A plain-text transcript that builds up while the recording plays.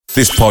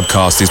This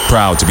podcast is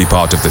proud to be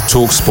part of the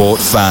TalkSport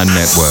Fan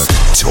Network.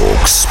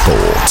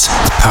 TalkSport.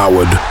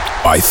 Powered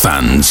by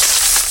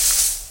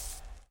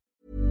fans.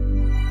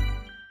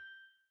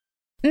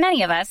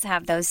 Many of us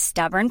have those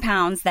stubborn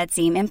pounds that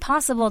seem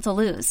impossible to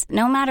lose,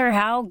 no matter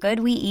how good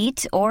we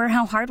eat or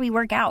how hard we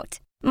work out.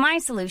 My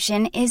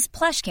solution is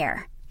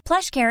PlushCare.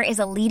 PlushCare is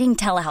a leading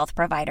telehealth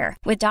provider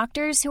with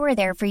doctors who are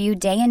there for you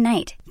day and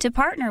night to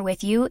partner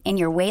with you in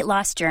your weight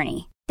loss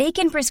journey. They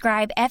can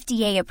prescribe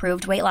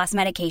FDA-approved weight loss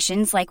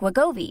medications like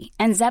Wegovy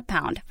and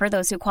Zepbound for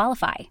those who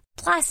qualify.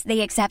 Plus,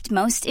 they accept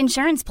most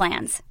insurance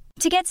plans.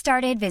 To get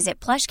started, visit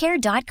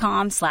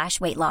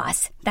plushcare.com/weight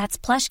loss. That's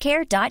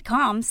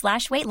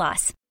plushcare.com/weight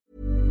loss.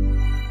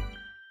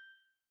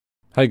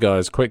 Hey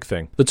guys, quick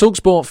thing. The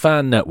TalkSport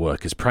Fan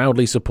Network is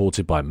proudly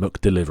supported by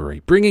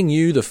McDelivery, bringing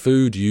you the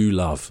food you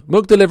love.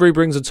 McDelivery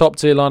brings a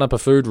top-tier lineup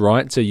of food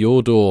right to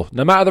your door.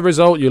 No matter the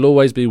result, you'll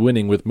always be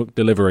winning with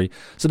McDelivery.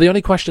 So the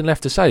only question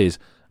left to say is,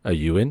 are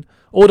you in?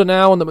 Order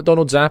now on the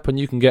McDonald's app and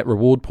you can get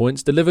reward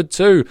points delivered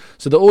too.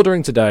 So the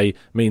ordering today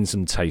means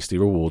some tasty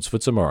rewards for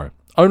tomorrow.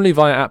 Only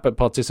via app at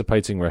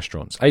participating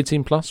restaurants.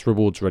 18 plus,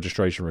 rewards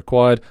registration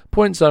required.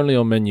 Points only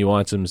on menu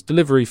items.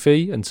 Delivery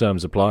fee and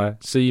terms apply.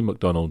 See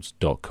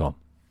mcdonalds.com.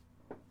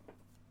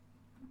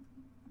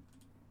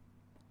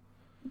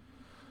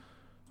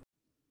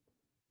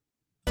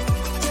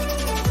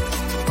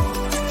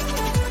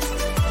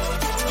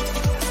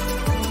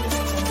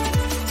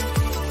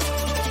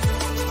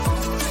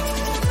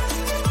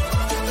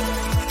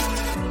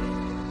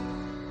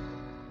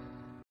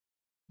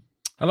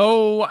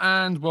 Hello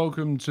and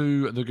welcome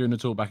to the Gooner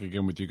Talk, back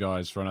again with you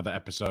guys for another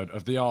episode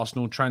of the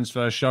Arsenal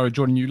Transfer Show,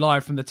 joining you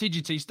live from the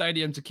TGT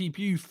Stadium to keep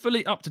you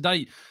fully up to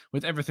date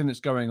with everything that's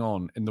going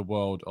on in the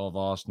world of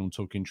Arsenal,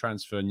 talking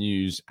transfer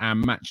news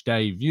and match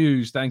day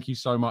views. Thank you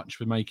so much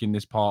for making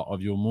this part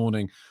of your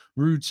morning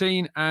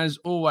routine as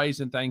always,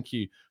 and thank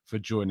you for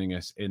joining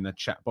us in the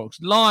chat box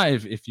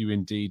live if you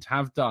indeed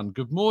have done.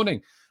 Good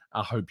morning.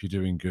 I hope you're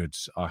doing good.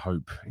 I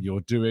hope you're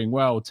doing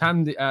well.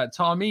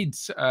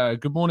 Tarmid,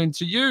 good morning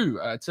to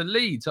you, to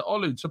Lee, to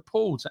Olu, to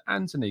Paul, to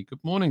Anthony.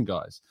 Good morning,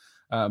 guys.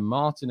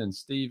 Martin and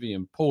Stevie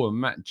and Paul and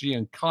Matt G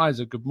and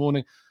Kaiser, good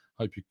morning.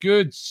 Hope you're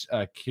good.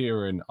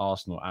 Kieran,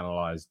 Arsenal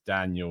Analysed,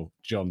 Daniel,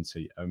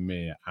 Jonty,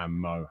 Amir and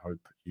Mo.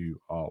 Hope you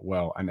are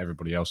well. And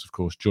everybody else, of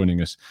course,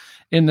 joining us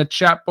in the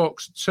chat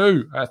box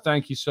too.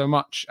 Thank you so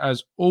much.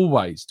 As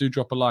always, do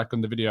drop a like on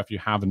the video if you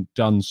haven't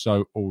done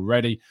so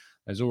already.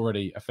 There's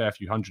already a fair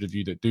few hundred of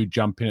you that do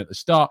jump in at the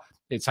start.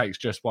 It takes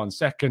just 1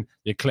 second.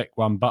 You click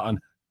one button.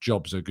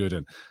 Jobs are good.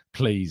 And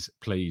please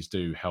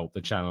do help the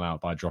channel out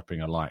by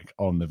dropping a like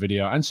on the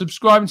video and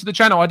subscribing to the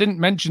channel. I didn't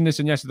mention this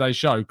in yesterday's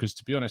show because,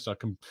 to be honest, I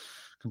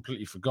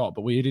completely forgot.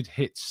 But we did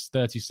hit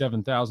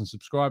 37,000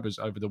 subscribers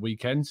over the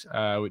weekend,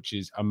 which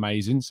is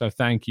amazing. So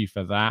thank you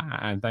for that.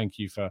 And thank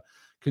you for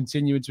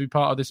continuing to be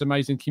part of this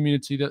amazing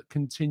community that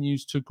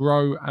continues to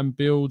grow and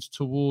build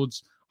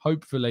towards,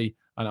 hopefully,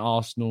 an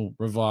Arsenal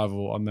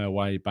revival on their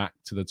way back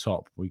to the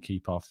top. We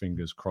keep our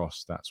fingers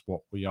crossed. That's what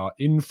we are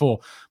in for.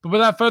 But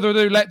without further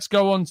ado, let's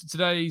go on to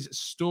today's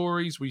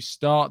stories. We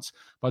start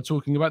by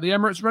talking about the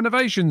Emirates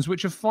renovations,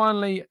 which have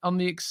finally, on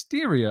the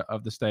exterior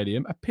of the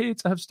stadium, appear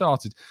to have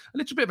started. A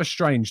little bit of a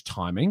strange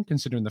timing,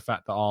 considering the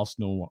fact that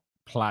Arsenal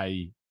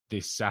play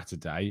this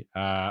Saturday.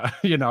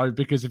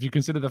 Because if you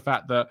consider the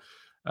fact that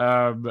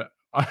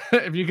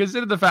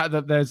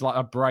there's like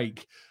a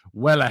break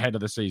well ahead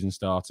of the season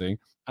starting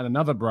and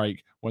another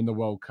break when the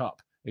World Cup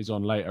is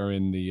on later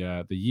in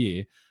the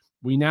year,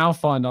 we now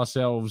find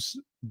ourselves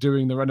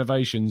doing the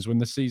renovations when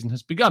the season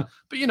has begun.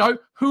 But,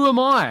 who am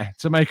I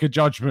to make a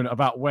judgment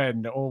about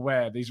when or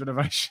where these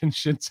renovations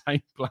should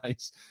take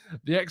place?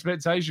 The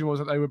expectation was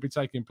that they would be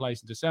taking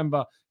place in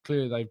December.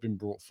 Clearly, they've been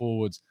brought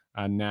forward,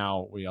 and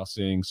now we are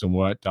seeing some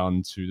work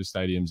done to the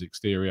stadium's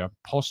exterior,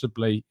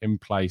 possibly in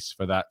place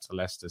for that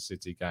Leicester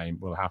City game.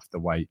 We'll have to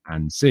wait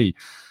and see.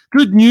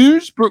 Good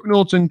news,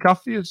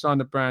 Norton-Cuffy has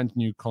signed a brand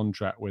new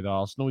contract with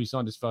Arsenal. He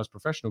signed his first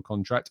professional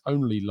contract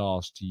only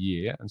last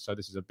year, and so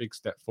this is a big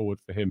step forward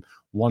for him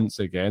once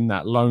again.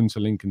 That loan to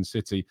Lincoln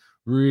City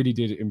really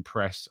did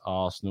impress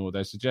Arsenal.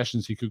 There's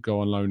suggestions he could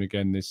go on loan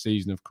again this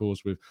season, of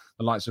course, with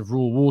the likes of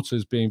Raw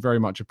Waters being very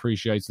much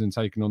appreciated and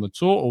taken on the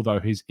tour, although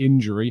his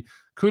injury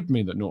could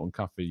mean that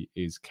Norton-Cuffy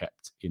is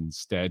kept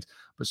instead.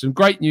 But some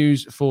great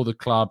news for the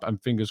club,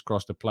 and fingers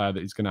crossed a player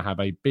that is going to have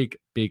a big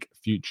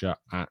future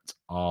at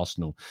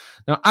Arsenal.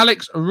 Now,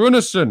 Alex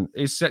Runarsson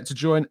is set to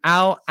join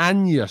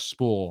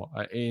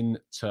Al-Anyaspor in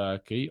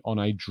Turkey on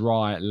a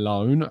dry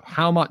loan.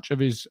 How much of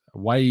his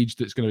wage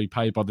that's going to be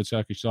paid by the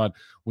Turkish side,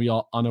 we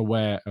are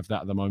unaware of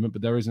that at the moment,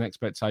 but there is an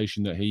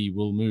expectation that he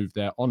will move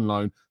there on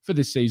loan for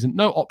this season.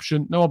 No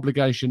option, no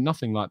obligation,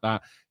 nothing like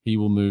that. He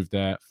will move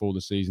there for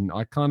the season.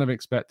 I kind of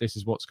expect this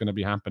is what's going to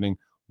be happening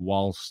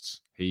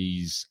whilst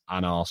he's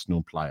an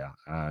Arsenal player.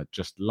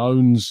 Just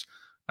loans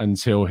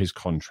until his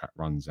contract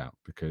runs out,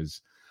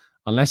 because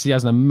unless he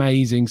has an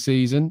amazing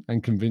season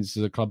and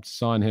convinces a club to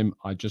sign him,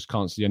 I just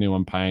can't see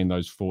anyone paying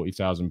those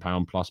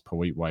 £40,000 plus per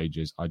week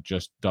wages. I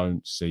just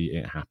don't see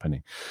it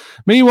happening.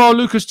 Meanwhile,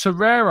 Lucas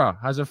Torreira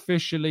has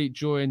officially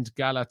joined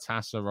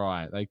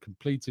Galatasaray. They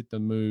completed the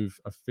move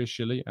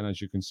officially, and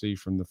as you can see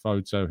from the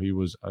photo, he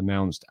was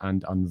announced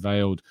and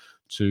unveiled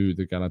to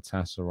the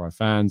Galatasaray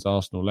fans.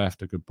 Arsenal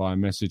left a goodbye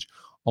message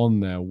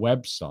on their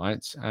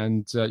website.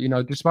 And,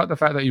 despite the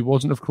fact that he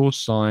wasn't, of course,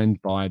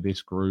 signed by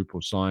this group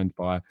or signed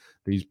by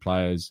these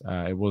players,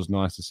 it was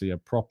nice to see a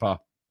proper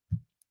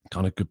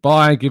kind of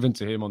goodbye given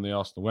to him on the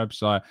Arsenal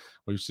website.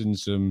 We've seen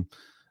some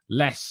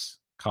less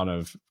kind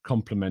of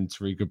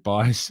complimentary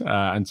goodbyes.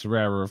 And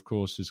Torreira, of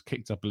course, has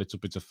kicked up a little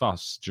bit of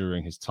fuss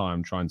during his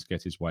time trying to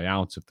get his way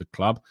out of the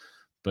club.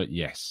 But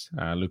yes,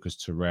 Lucas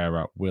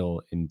Torreira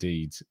will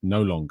indeed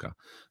no longer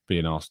be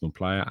an Arsenal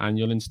player, and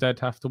you'll instead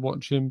have to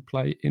watch him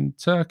play in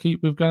Turkey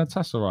with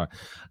Galatasaray.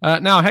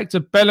 Now, Hector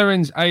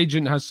Bellerin's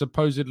agent has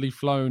supposedly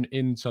flown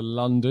into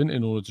London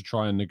in order to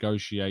try and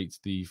negotiate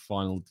the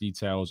final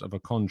details of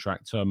a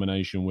contract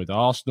termination with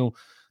Arsenal.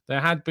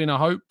 There had been a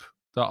hope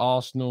that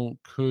Arsenal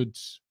could,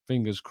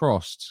 fingers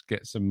crossed,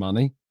 get some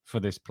money for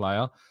this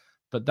player,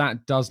 but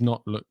that does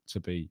not look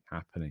to be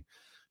happening.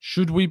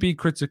 Should we be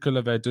critical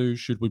of Edu?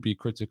 Should we be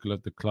critical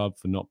of the club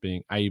for not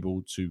being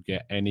able to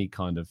get any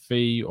kind of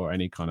fee or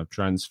any kind of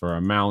transfer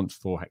amount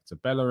for Hector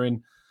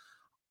Bellerin?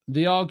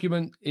 The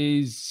argument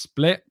is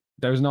split.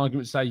 There is an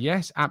argument to say,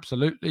 yes,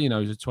 absolutely.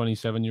 He's a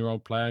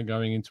 27-year-old player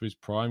going into his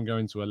prime,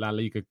 going to a La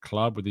Liga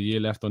club with a year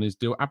left on his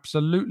deal.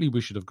 Absolutely,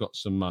 we should have got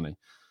some money.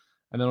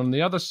 And then on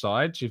the other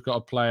side, you've got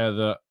a player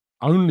that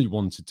only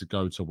wanted to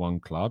go to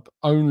one club,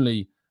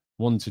 only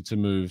wanted to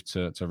move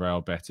to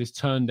Real Betis,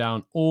 turned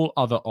down all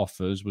other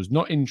offers, was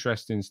not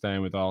interested in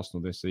staying with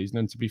Arsenal this season,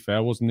 and to be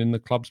fair, wasn't in the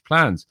club's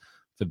plans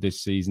for this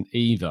season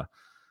either.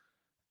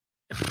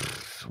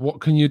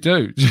 What can you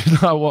do?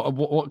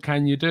 What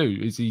can you do?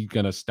 Is he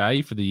going to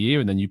stay for the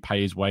year and then you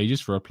pay his wages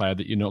for a player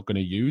that you're not going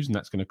to use, and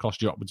that's going to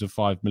cost you upwards of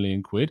 £5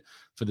 million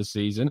for the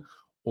season?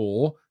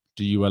 Or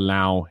do you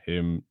allow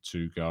him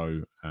to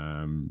go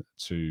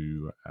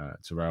to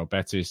Real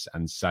Betis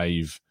and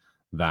save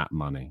that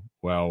money?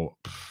 Well,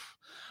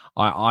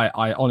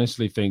 I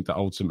honestly think that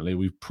ultimately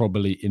we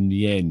probably in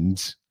the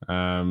end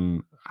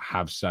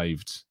have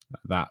saved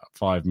that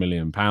 £5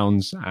 million,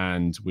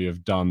 and we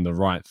have done the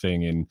right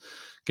thing in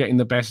getting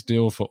the best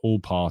deal for all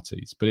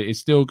parties. But it is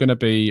still going to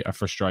be a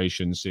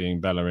frustration seeing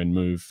Bellerin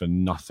move for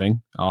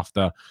nothing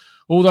after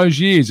all those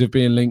years of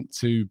being linked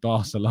to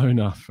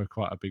Barcelona for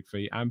quite a big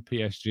fee, and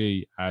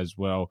PSG as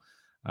well.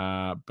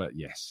 But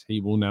yes, he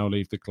will now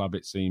leave the club,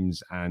 it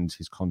seems, and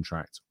his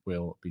contract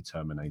will be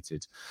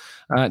terminated.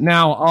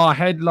 Now, our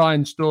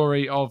headline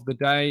story of the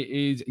day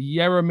is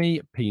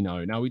Yeremy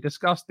Pino. Now, we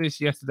discussed this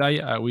yesterday.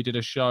 We did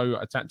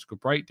a tactical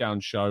breakdown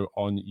show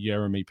on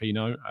Yeremy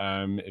Pino.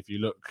 If you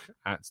look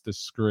at the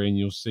screen,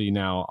 you'll see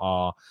now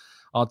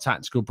our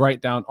tactical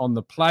breakdown on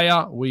the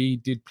player. We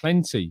did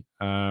plenty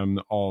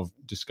of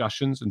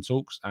discussions and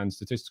talks and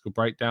statistical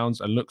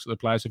breakdowns and looks at the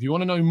player. So if you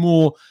want to know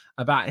more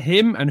about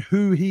him and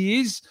who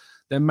he is,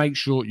 then make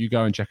sure you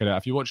go and check it out.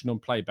 If you're watching on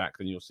playback,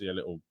 then you'll see a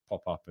little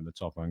pop-up in the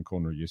top-hand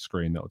corner of your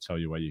screen that will tell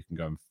you where you can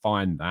go and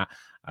find that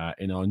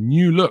in our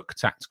new look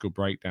tactical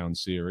breakdown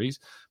series.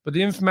 But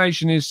the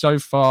information is so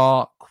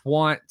far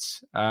quite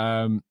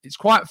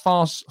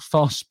fast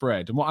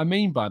spread. And what I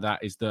mean by that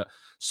is that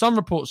some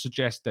reports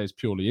suggest there's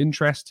purely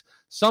interest.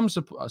 Some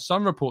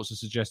reports are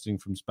suggesting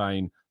from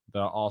Spain that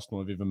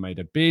Arsenal have even made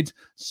a bid.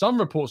 Some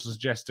reports are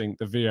suggesting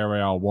the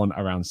Villarreal want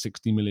around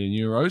 60 million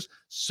euros.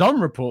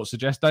 Some reports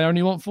suggest they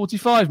only want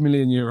 45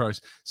 million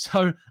euros.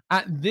 So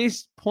at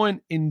this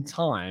point in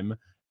time,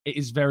 it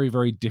is very,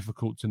 very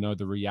difficult to know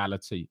the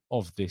reality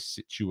of this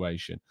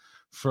situation.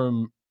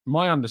 From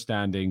my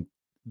understanding,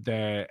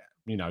 there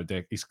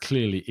is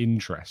clearly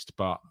interest,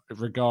 but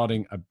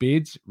regarding a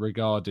bid,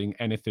 regarding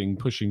anything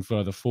pushing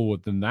further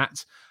forward than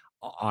that,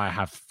 I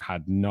have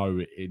had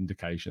no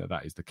indication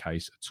that is the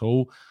case at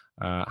all.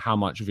 How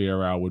much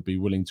Villarreal would be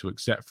willing to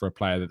accept for a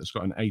player that's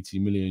got an 80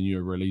 million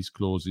euro release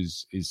clause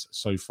is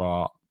so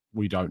far,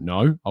 we don't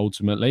know,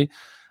 ultimately.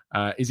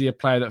 Is he a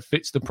player that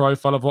fits the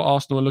profile of what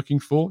Arsenal are looking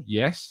for?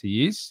 Yes,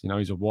 he is.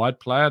 He's a wide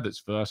player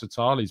that's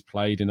versatile. He's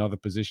played in other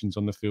positions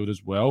on the field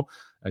as well.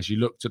 As you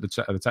looked at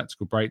the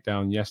tactical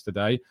breakdown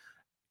yesterday,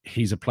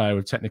 he's a player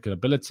with technical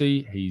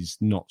ability. He's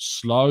not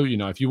slow.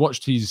 If you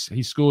watched he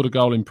scored a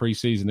goal in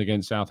pre-season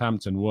against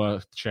Southampton,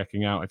 worth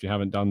checking out if you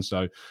haven't done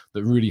so,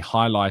 that really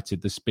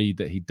highlighted the speed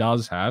that he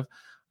does have.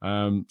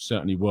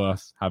 Certainly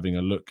worth having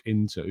a look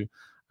into.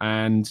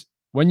 And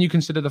when you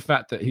consider the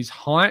fact that his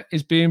height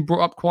is being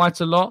brought up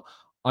quite a lot,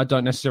 I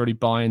don't necessarily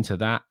buy into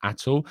that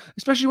at all,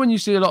 especially when you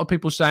see a lot of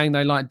people saying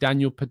they like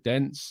Daniel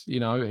Podence.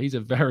 He's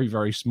a very,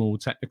 very small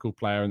technical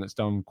player and that's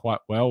done quite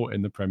well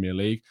in the Premier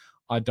League.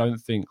 I don't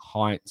think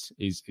height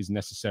is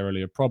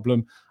necessarily a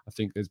problem. I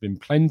think there's been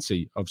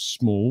plenty of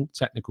small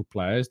technical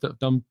players that have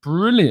done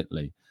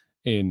brilliantly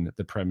in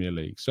the Premier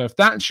League. So if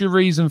that's your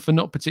reason for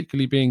not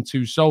particularly being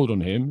too sold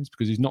on him, it's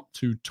because he's not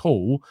too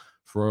tall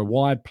for a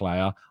wide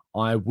player,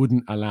 I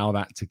wouldn't allow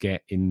that to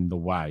get in the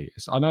way.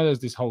 I know there's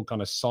this whole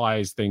kind of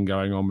size thing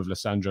going on with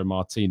Lisandro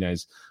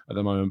Martinez at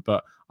the moment,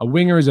 but a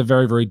winger is a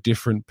very, very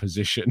different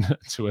position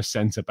to a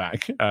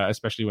centre-back,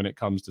 especially when it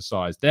comes to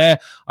size. There,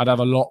 I'd have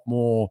a lot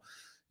more,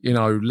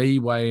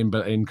 leeway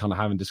in kind of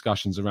having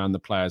discussions around the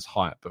player's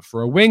height. But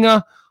for a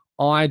winger,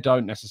 I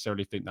don't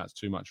necessarily think that's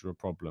too much of a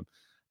problem.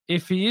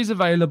 If he is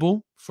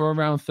available for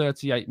around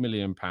 £38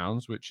 million,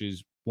 which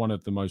is one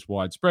of the most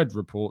widespread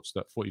reports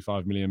that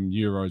 45 million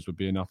euros would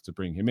be enough to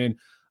bring him in,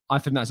 I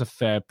think that's a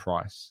fair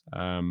price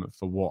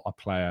for what a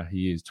player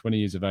he is. 20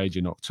 years of age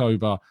in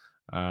October,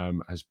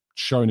 has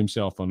shown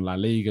himself on La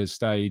Liga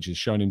stage, has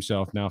shown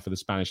himself now for the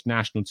Spanish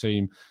national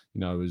team.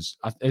 There's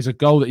a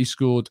goal that he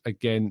scored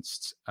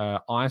against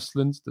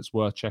Iceland that's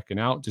worth checking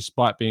out,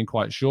 despite being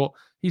quite short.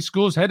 He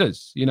scores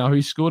headers.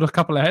 He scored a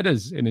couple of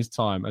headers in his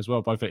time as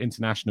well, both for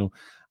international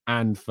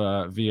and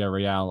for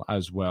Villarreal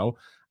as well.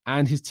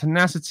 And his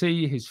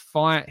tenacity, his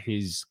fight,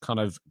 his kind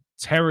of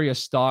terrier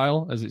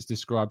style, as it's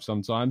described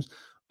sometimes,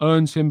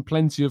 earns him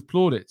plenty of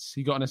plaudits.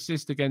 He got an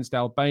assist against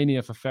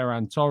Albania for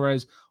Ferran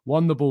Torres,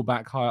 won the ball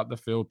back high up the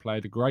field,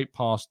 played a great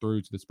pass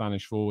through to the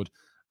Spanish forward,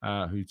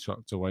 who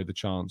tucked away the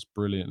chance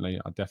brilliantly.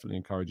 I definitely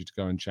encourage you to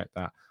go and check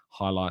that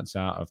highlights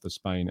out of the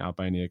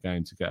Spain-Albania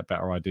game to get a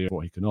better idea of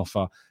what he can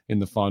offer in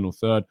the final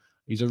third.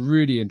 He's a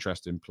really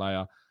interesting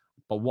player.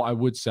 But what I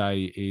would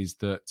say is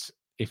that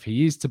if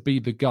he is to be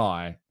the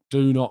guy,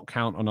 do not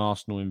count on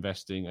Arsenal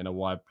investing in a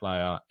wide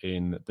player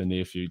in the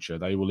near future.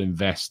 They will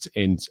invest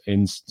in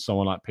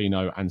someone like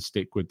Pino and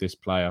stick with this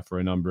player for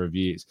a number of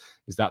years.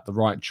 Is that the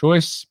right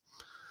choice?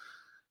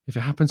 If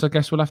it happens, I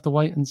guess we'll have to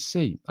wait and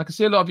see. I can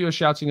see a lot of you are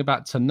shouting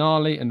about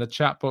Tonali in the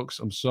chat box.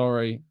 I'm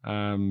sorry,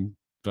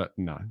 but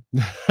no.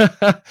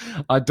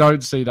 I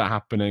don't see that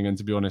happening. And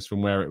to be honest,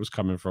 from where it was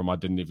coming from, I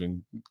didn't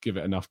even give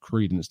it enough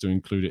credence to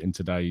include it in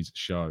today's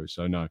show.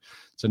 So no,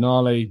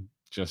 Tonali,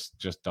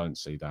 just don't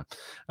see that.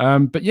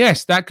 But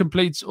yes, that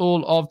completes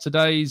all of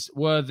today's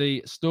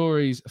worthy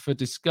stories for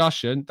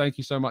discussion. Thank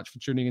you so much for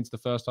tuning into the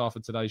first half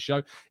of today's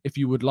show. If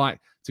you would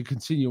like to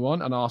continue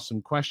on and ask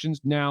some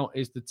questions, now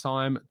is the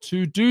time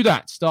to do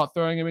that. Start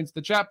throwing them into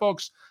the chat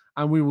box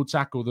and we will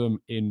tackle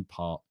them in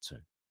part 2.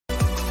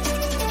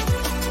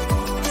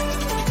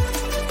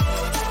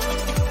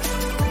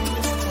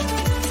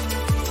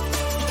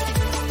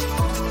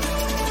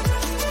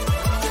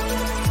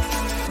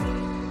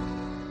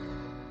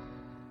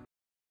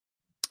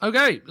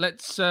 Okay,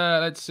 let's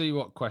see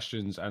what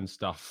questions and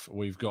stuff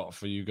we've got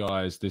for you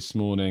guys this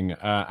morning.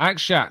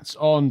 Akshat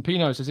on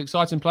Pino says,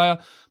 exciting player,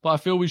 but I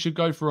feel we should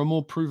go for a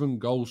more proven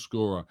goal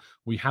scorer.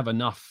 We have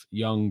enough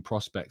young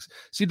prospects.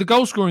 See, the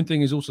goal scoring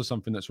thing is also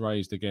something that's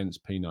raised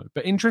against Pino.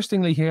 But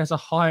interestingly, he has a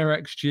higher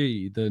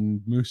XG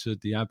than Moussa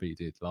Diaby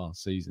did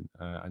last season.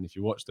 And if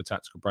you watch the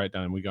tactical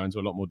breakdown, we go into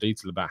a lot more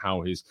detail about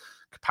how his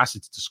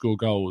capacity to score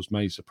goals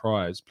may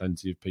surprise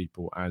plenty of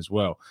people as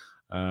well.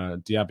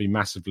 Diaby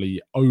massively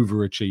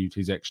overachieved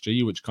his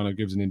XG, which kind of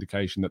gives an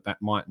indication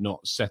that might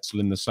not settle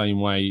in the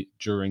same way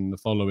during the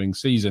following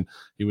season.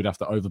 He would have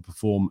to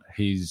overperform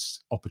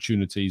his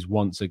opportunities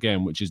once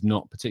again, which is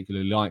not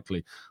particularly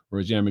likely.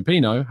 Whereas Yeremy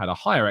Pino had a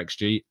higher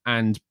XG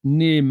and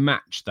near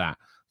matched that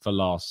for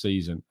last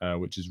season,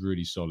 which is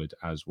really solid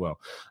as well.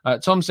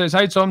 Tom says,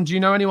 hey, Tom, do you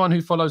know anyone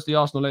who follows the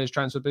Arsenal latest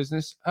transfer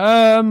business?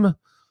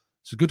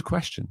 It's a good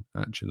question,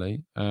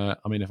 actually.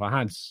 If I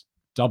had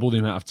double the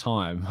amount of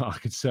time, I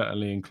could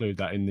certainly include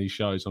that in these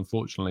shows.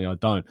 Unfortunately, I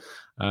don't.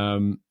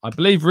 I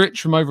believe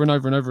Rich from Over and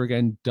Over and Over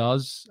Again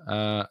does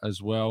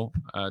as well,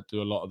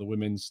 do a lot of the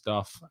women's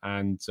stuff,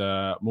 and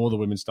more of the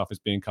women's stuff is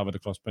being covered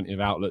across plenty of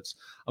outlets.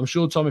 I'm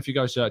sure, Tom, if you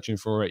go searching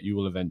for it, you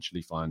will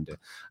eventually find it.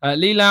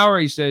 Lee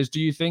Lowry says,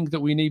 do you think that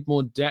we need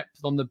more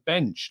depth on the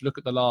bench? Look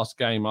at the last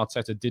game.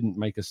 Arteta didn't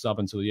make a sub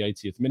until the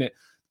 80th minute.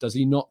 Does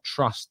he not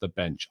trust the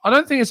bench? I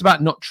don't think it's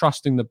about not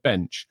trusting the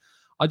bench.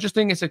 I just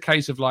think it's a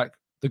case of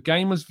the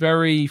game was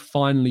very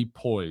finely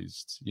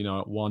poised, at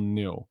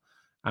 1-0.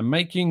 And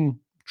making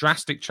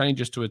drastic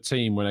changes to a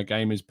team when a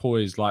game is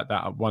poised like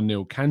that at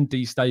 1-0 can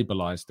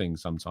destabilise things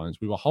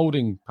sometimes. We were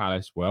holding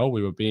Palace well.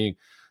 We were being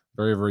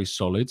very, very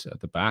solid at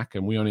the back.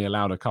 And we only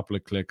allowed a couple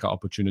of clear-cut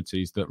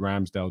opportunities that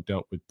Ramsdale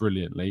dealt with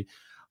brilliantly.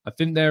 I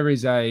think there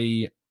is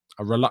a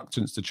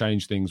reluctance to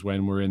change things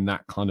when we're in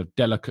that kind of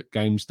delicate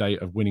game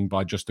state of winning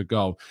by just a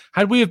goal.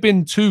 Had we have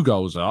been 2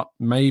 goals up,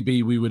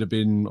 maybe we would have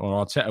been,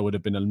 or Arteta would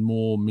have been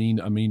more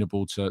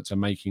amenable to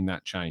making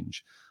that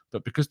change.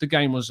 But because the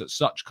game was at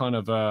such kind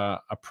of a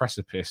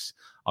precipice,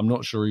 I'm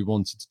not sure he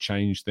wanted to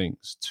change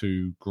things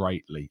too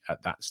greatly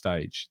at that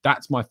stage.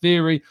 That's my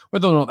theory.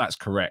 Whether or not that's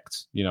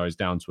correct, is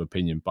down to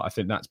opinion. But I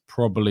think that's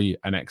probably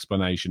an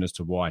explanation as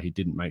to why he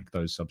didn't make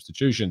those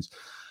substitutions.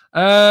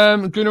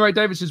 Gunnar Ray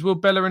David says, will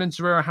Bellerin and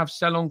Torreira have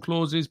sell-on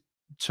clauses?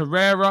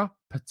 Torreira,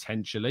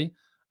 potentially.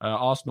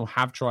 Arsenal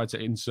have tried to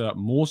insert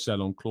more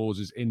sell-on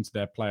clauses into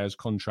their players'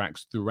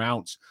 contracts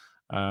throughout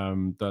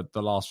the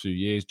last few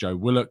years. Joe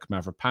Willock,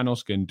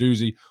 Mavropanos,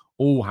 Guendouzi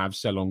all have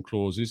sell-on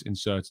clauses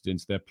inserted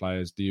into their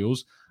players'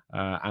 deals.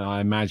 And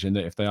I imagine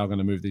that if they are going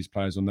to move these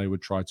players on, they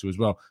would try to as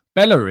well.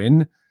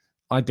 Bellerin,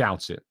 I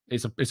doubt it.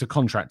 It's a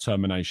contract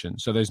termination.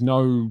 So there's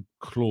no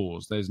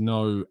clause. There's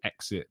no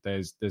exit.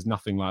 There's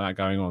nothing like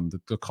that going on.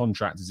 The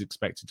contract is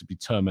expected to be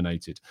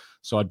terminated.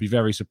 So I'd be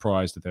very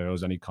surprised if there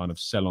was any kind of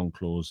sell-on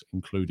clause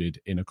included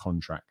in a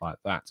contract like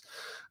that.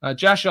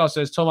 Jashar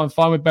says, Tom, I'm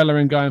fine with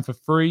Bellerin going for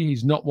free.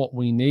 He's not what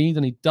we need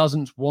and he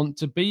doesn't want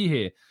to be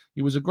here.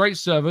 He was a great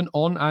servant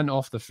on and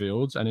off the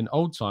fields. And in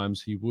old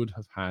times, he would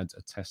have had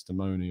a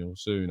testimonial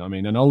soon. I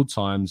mean, in old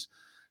times,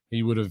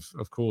 he would have,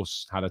 of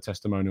course, had a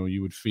testimonial,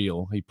 you would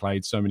feel. He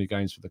played so many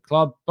games for the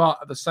club. But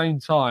at the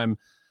same time,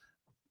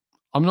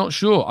 I'm not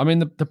sure. I mean,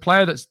 the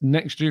player that's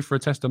next due for a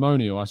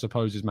testimonial, I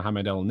suppose, is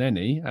Mohamed El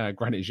Neni.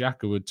 Granit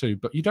Xhaka would too.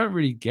 But you don't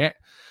really get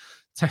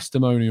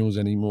testimonials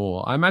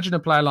anymore. I imagine a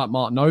player like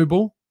Mark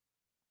Noble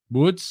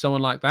would,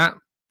 someone like that,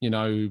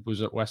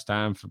 was at West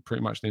Ham for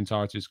pretty much the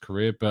entirety of his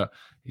career, but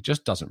it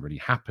just doesn't really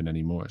happen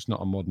anymore. It's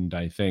not a modern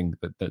day thing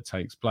that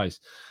takes place.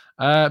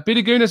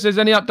 Bidaguna says,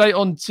 any update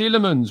on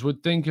Tielemans?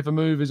 Would think if a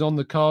move is on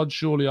the card,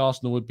 surely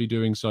Arsenal would be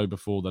doing so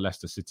before the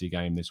Leicester City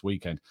game this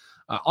weekend.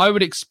 I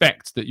would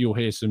expect that you'll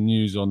hear some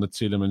news on the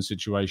Tielemans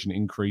situation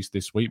increase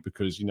this week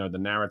because, the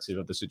narrative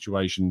of the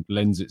situation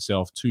lends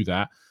itself to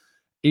that.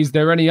 Is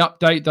there any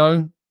update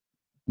though?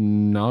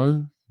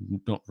 No.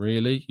 Not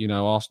really.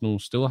 Arsenal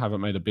still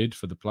haven't made a bid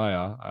for the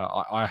player.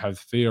 I have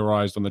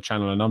theorised on the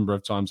channel a number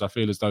of times. I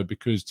feel as though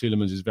because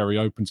Tielemans is very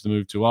open to the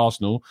move to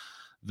Arsenal,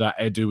 that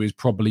Edu is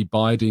probably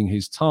biding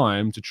his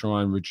time to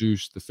try and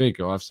reduce the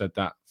figure. I've said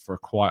that for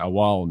quite a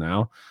while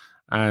now.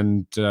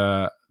 And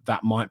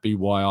that might be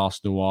why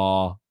Arsenal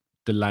are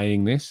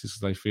delaying this, is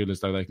they feel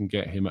as though they can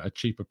get him at a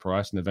cheaper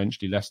price and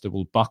eventually Leicester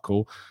will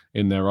buckle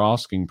in their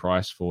asking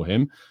price for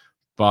him.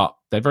 But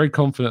they're very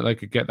confident they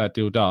could get that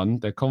deal done.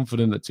 They're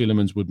confident that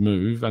Tielemans would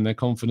move, and they're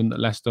confident that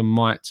Leicester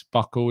might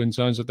buckle in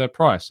terms of their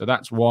price. So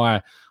that's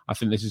why I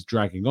think this is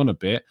dragging on a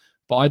bit.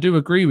 But I do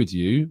agree with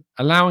you.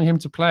 Allowing him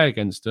to play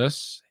against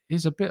us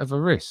is a bit of a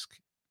risk.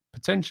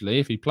 Potentially,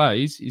 if he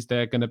plays, is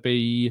there going to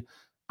be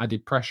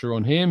added pressure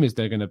on him? Is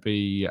there going to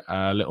be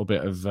a little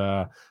bit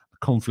of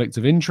conflict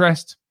of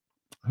interest?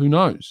 Who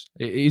knows?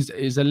 It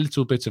is a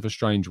little bit of a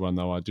strange one,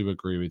 though. I do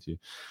agree with you.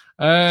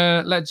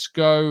 Let's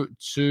go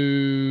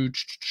to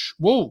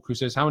Walk, who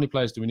says, how many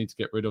players do we need to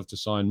get rid of to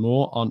sign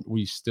more? Aren't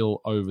we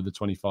still over the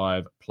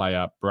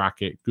 25-player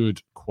bracket?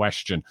 Good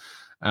question.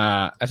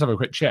 Let's have a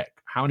quick check.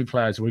 How many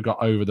players have we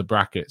got over the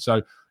bracket?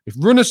 So if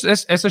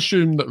Runarsson, let's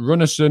assume that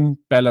Runarsson,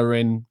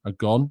 Bellerin are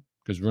gone,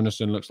 because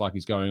Runarsson looks like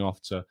he's going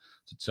off to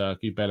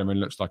Turkey. Bellerin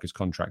looks like his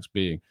contract's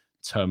being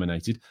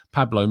terminated.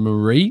 Pablo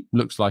Marie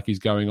looks like he's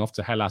going off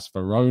to Hellas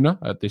Verona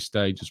at this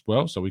stage as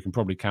well, so we can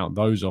probably count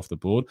those off the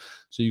board.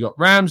 So you got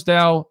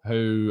Ramsdale,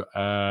 who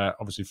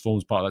obviously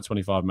forms part of that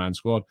 25-man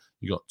squad.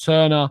 You got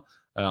Turner.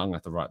 I'm going to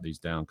have to write these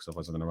down because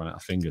otherwise I'm going to run out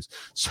of fingers.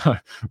 So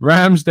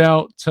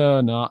Ramsdale,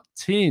 Turner,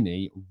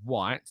 Tierney,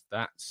 White,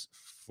 that's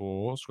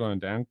 4. Scrolling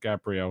down,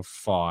 Gabriel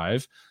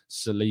 5,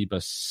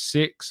 Saliba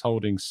 6,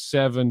 Holding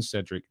 7,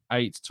 Cedric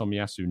 8,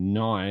 Tomiyasu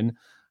 9,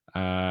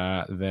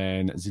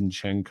 then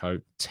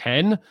Zinchenko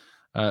 10,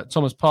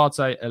 Thomas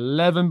Partey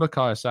 11,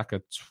 Bukayo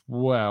Saka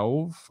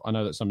 12. I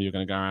know that some of you are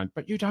going to go around,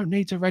 but you don't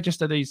need to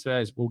register these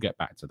fares. We'll get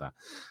back to that.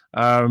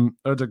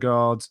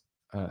 Odegaard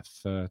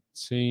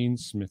 13,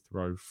 Smith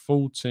Rowe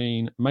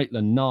 14,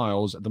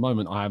 Maitland-Niles. At the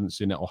moment, I haven't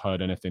seen it or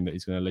heard anything that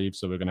he's going to leave,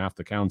 so we're going to have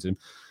to count him.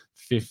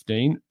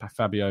 15,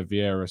 Fabio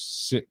Vieira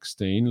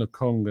 16,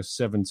 Lokonga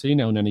 17,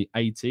 El Neni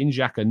 18,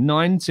 Xhaka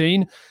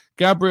 19,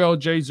 Gabriel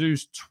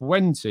Jesus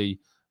 20,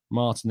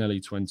 Martinelli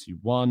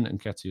 21,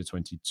 Nketiah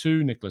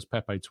 22, Nicolas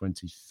Pepe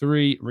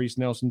 23, Reece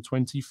Nelson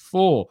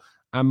 24,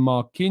 and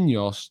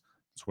Marquinhos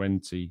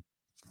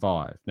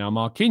 25. Now,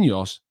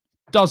 Marquinhos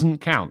doesn't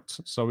count,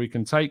 so we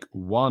can take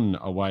 1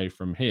 away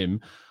from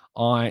him.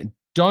 I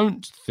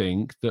don't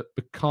think that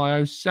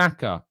Bukayo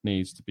Saka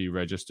needs to be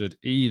registered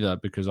either,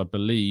 because I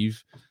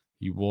believe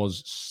he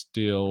was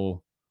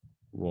still,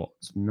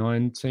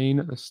 19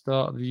 at the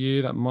start of the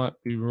year? That might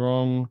be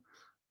wrong.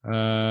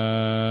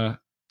 That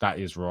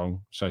is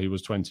wrong. So he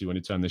was 20 when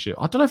he turned this year.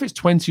 I don't know if it's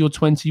 20 or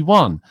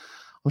 21.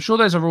 I'm sure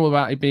there's a rule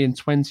about it being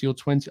 20 or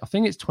 20. I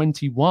think it's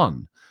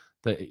 21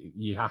 that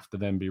you have to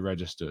then be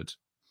registered.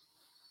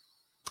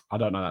 I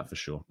don't know that for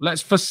sure.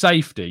 Let's, for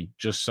safety,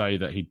 just say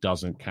that he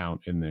doesn't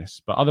count in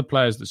this. But other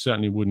players that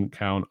certainly wouldn't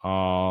count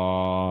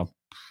are...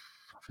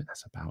 I think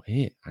that's about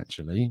it,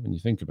 actually, when you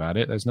think about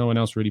it. There's no one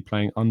else really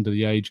playing under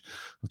the age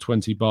of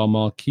 20 bar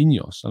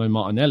Marquinhos. I know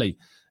Martinelli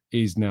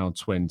is now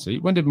 20.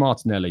 When did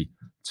Martinelli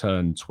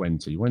turn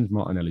 20? When's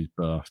Martinelli's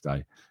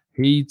birthday?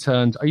 He's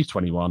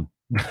 21.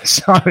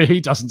 So he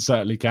doesn't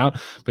certainly count,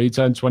 but he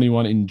turned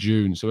 21 in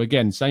June. So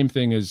again, same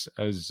thing as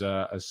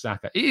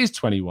Saka. It is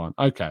 21.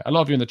 Okay, a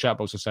lot of you in the chat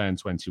box are saying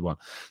 21.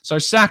 So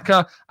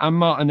Saka and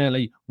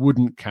Martinelli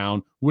wouldn't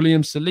count.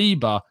 William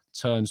Saliba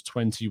turns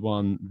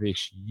 21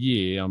 this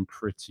year, I'm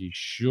pretty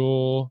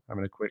sure.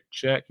 Having a quick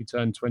check. He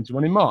turned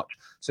 21 in March.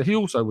 So he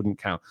also wouldn't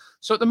count.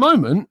 So at the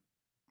moment,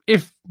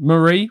 if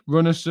Marie,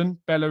 Runarsson,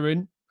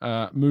 Bellerin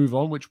move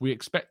on, which we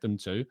expect them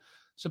to,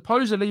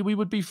 supposedly we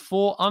would be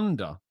 4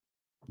 under.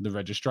 the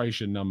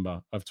registration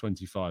number of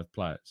 25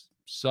 players.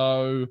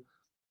 So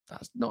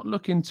that's not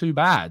looking too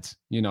bad,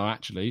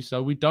 actually.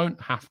 So we don't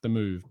have to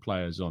move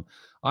players on.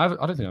 I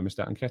don't think I missed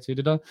out on Nketiah,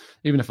 did I?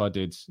 Even if I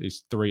did,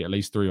 it's at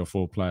least 3 or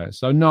 4 players.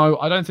 So no,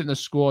 I don't think the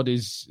squad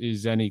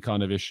is any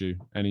kind of issue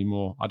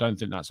anymore. I don't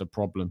think that's a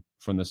problem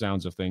from the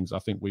sounds of things. I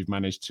think we've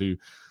managed to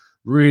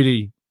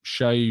really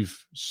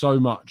shave so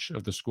much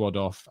of the squad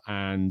off,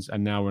 and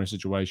now we're in a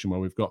situation where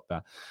we've got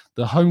that.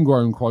 The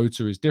homegrown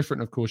quota is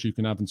different. Of course, you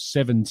can have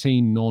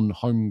 17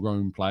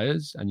 non-homegrown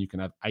players, and you can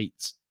have 8.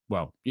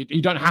 Well,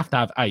 you don't have to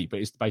have 8, but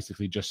it's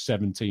basically just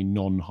 17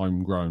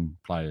 non-homegrown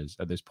players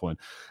at this point.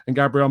 And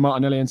Gabriel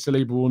Martinelli and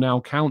Saliba will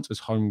now count as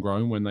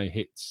homegrown when they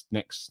hit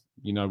next,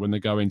 when they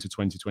go into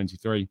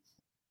 2023.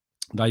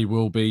 They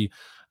will be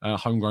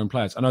homegrown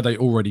players. I know they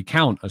already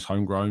count as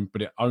homegrown,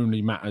 but it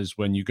only matters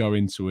when you go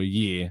into a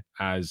year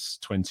as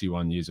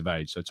 21 years of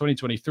age. So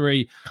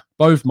 2023,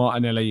 both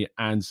Martinelli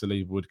and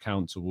Saliba would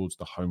count towards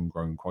the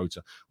homegrown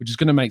quota, which is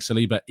going to make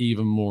Saliba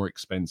even more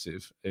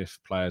expensive if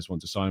players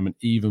want to sign him, and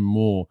even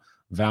more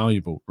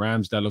valuable.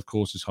 Ramsdale, of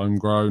course, is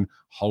homegrown.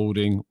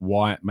 Holding,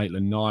 White,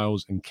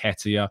 Maitland-Niles, and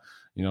Nketiah,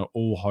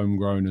 all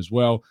homegrown as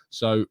well.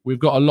 So we've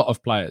got a lot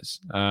of players.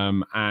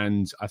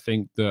 And I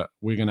think that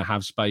we're going to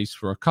have space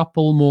for a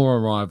couple more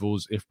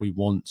arrivals if we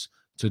want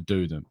to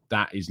do them.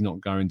 That is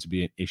not going to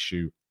be an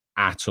issue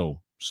at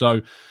all.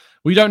 So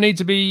we don't need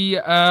to be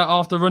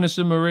after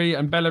Runarsson, Marie,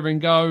 and Bellerin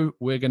go.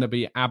 We're going to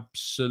be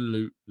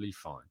absolutely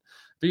fine.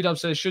 B-Dub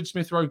says, should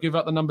Smith Rowe give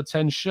up the number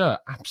 10 shirt?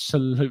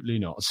 Absolutely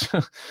not.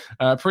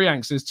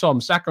 Priyank says, Tom,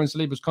 Saka and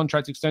Saliba's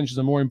contract extensions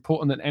are more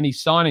important than any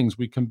signings.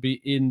 We can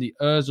be in the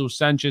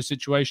Ozil-Sanchez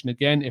situation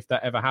again. If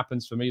that ever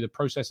happens, for me, the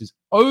process is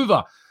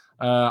over.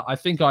 I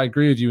think I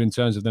agree with you in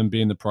terms of them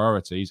being the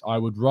priorities. I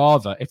would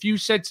rather, if you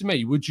said to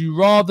me, would you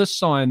rather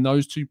sign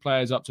those 2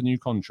 players up to new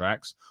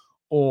contracts,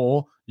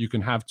 or you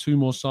can have 2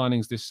 more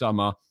signings this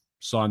summer,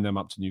 sign them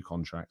up to new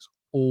contracts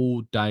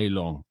all day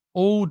long?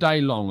 All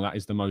day long, that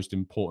is the most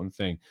important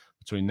thing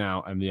between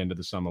now and the end of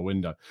the summer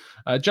window.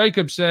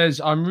 Jacob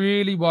says, I'm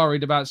really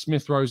worried about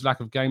Smith Rowe's lack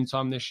of game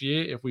time this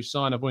year. If we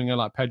sign a winger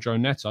like Pedro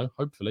Neto,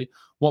 hopefully,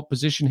 what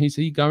position is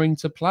he going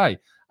to play?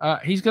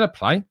 He's going to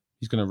play.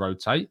 He's going to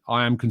rotate.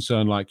 I am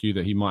concerned, like you,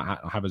 that he might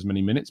have as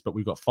many minutes, but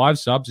we've got 5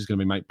 subs. He's going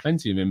to make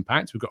plenty of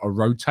impact. We've got to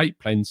rotate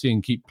plenty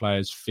and keep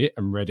players fit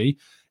and ready.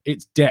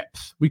 It's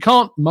depth. We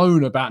can't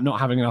moan about not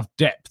having enough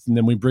depth, and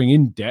then we bring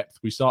in depth.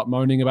 We start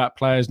moaning about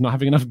players not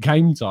having enough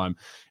game time.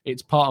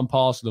 It's part and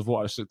parcel of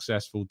what a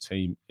successful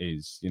team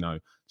is.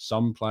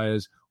 Some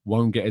players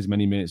won't get as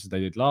many minutes as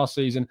they did last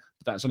season,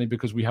 but that's only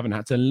because we haven't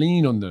had to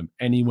lean on them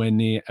anywhere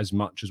near as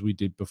much as we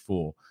did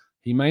before.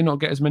 He may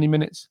not get as many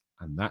minutes,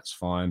 and that's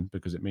fine,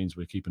 because it means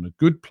we're keeping a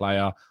good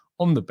player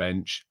on the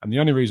bench. And the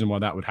only reason why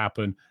that would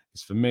happen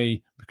is, for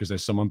me, because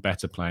there's someone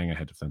better playing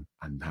ahead of them,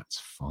 and that's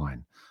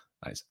fine.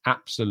 That is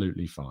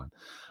absolutely fine.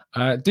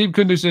 Deep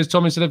Kundu says,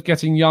 Tom, instead of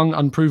getting young,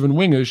 unproven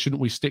wingers, shouldn't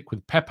we stick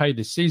with Pepe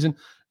this season?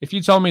 If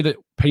you told me that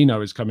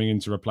Pino is coming in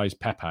to replace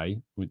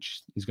Pepe,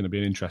 which is going to be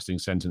an interesting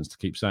sentence to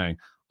keep saying,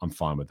 I'm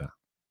fine with that.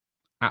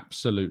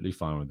 Absolutely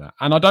fine with that.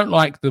 And I don't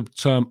like the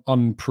term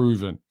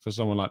unproven for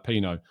someone like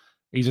Pino.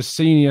 He's a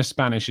senior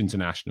Spanish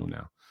international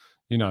now.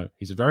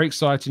 He's a very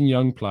exciting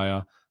young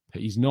player,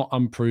 but he's not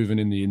unproven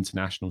in the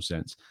international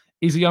sense.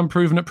 Is he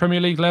unproven at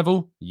Premier League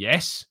level?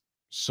 Yes.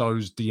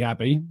 So's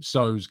Diaby,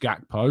 so's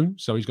Gakpo.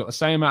 So he's got the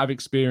same amount of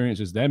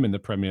experience as them in the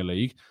Premier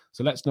League.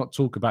 So let's not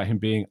talk about him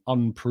being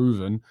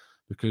unproven,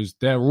 because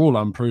they're all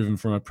unproven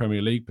from a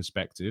Premier League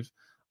perspective.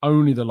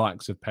 Only the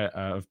likes of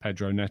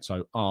Pedro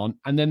Neto aren't.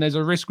 And then there's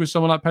a risk with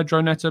someone like Pedro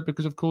Neto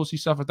because, of course, he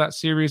suffered that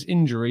serious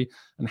injury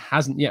and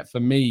hasn't yet, for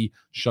me,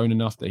 shown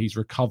enough that he's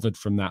recovered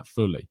from that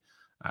fully.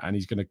 And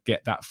he's going to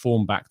get that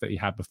form back that he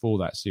had before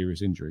that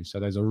serious injury. So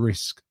there's a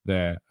risk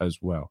there as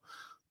well.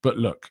 But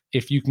look,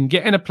 if you can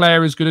get in a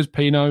player as good as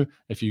Pino,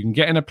 if you can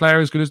get in a player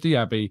as good as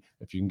Diaby,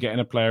 if you can get in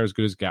a player as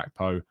good as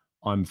Gakpo,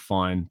 I'm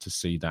fine to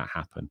see that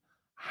happen.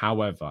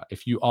 However,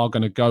 if you are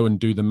going to go and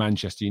do the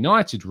Manchester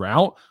United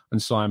route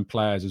and sign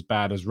players as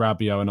bad as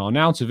Rabiot and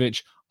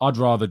Arnautovic, I'd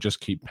rather just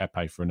keep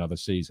Pepe for another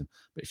season.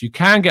 But if you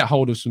can get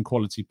hold of some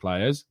quality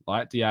players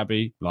like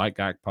Diaby, like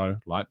Gakpo,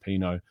 like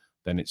Pino,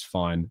 then it's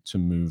fine to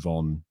move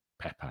on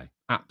Pepe.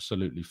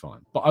 Absolutely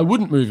fine. But I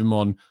wouldn't move him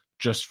on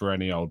just for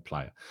any old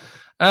player.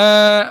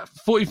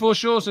 44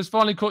 Shaw says,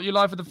 finally caught you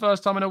live for the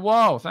first time in a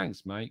while.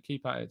 Thanks, mate.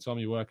 Keep at it, Tom.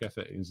 Your work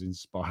ethic is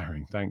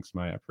inspiring. Thanks,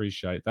 mate. I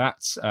appreciate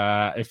that.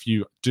 If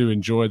you do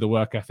enjoy the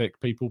work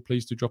ethic, people,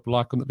 please do drop a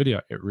like on the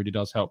video. It really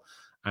does help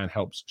and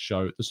helps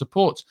show the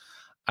support.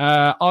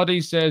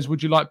 RD says,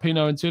 would you like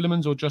Pino and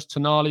Tielemans or just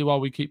Tonali while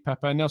we keep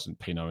Pepe and Nelson?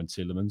 Pino and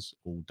Tielemans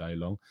all day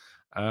long.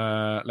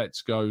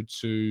 Let's go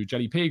to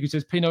Jelly Pig, who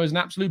says Pino is an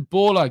absolute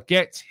baller.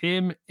 Get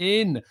him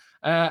in.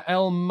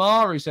 El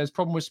Mari says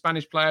problem with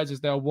Spanish players is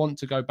they'll want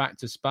to go back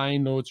to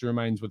Spain. Loyalty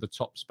remains with the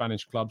top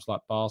Spanish clubs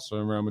like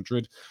Barcelona and Real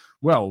Madrid.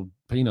 Well,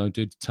 Pino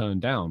did turn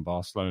down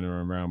Barcelona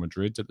and Real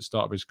Madrid at the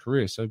start of his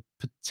career, so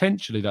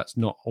potentially that's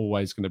not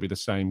always going to be the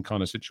same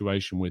kind of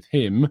situation with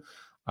him.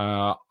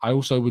 I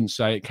also wouldn't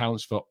say it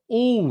counts for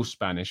all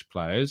Spanish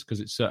players, because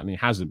it certainly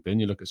hasn't been.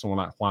 You look at someone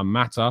like Juan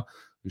Mata,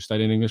 who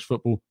stayed in English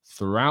football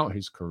throughout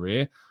his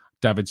career.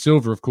 David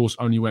Silva, of course,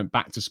 only went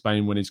back to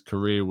Spain when his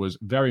career was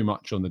very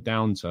much on the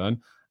downturn.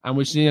 And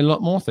we're seeing a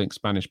lot more,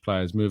 Spanish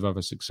players move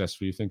over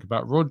successfully. You think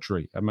about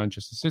Rodri at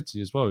Manchester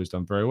City as well, who's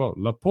done very well.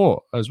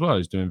 Laporte as well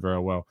is doing very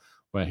well,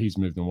 where he's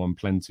moved and won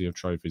plenty of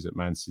trophies at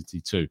Man City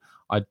too.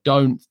 I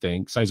don't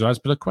think Cesar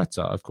Azpilicueta,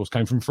 of course,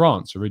 came from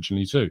France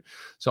originally too.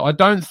 So I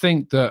don't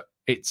think that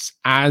it's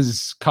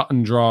as cut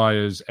and dry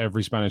as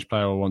every Spanish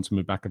player will want to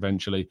move back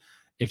eventually.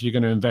 If you're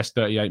going to invest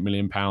 £38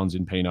 million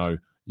in Pino,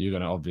 you're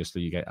going to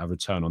obviously get a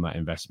return on that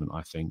investment,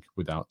 I think,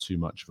 without too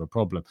much of a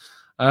problem.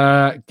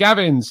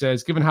 Gavin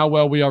says, given how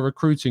well we are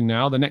recruiting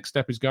now, the next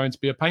step is going to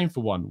be a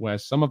painful one, where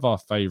some of our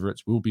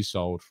favourites will be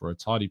sold for a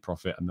tidy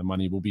profit and the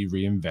money will be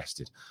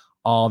reinvested.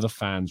 Are the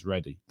fans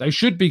ready? They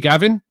should be,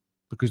 Gavin,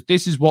 because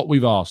this is what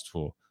we've asked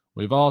for.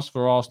 We've asked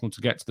for Arsenal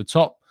to get to the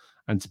top,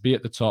 and to be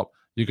at the top,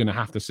 you're going to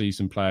have to see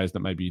some players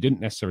that maybe you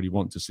didn't necessarily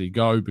want to see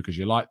go because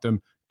you like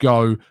them,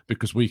 go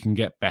because we can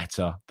get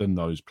better than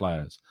those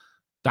players.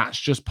 That's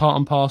just part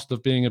and parcel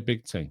of being a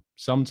big team.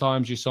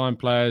 Sometimes you sign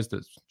players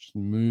that just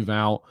move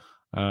out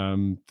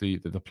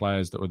the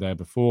players that were there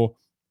before.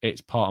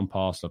 It's part and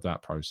parcel of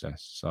that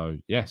process. So,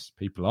 yes,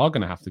 people are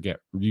going to have to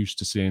get used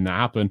to seeing that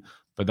happen,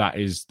 but that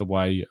is the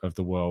way of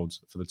the world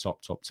for the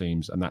top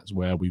teams, and that's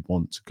where we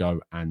want to go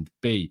and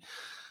be.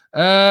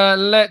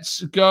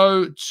 Let's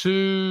go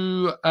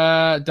to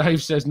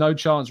Dave says, no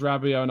chance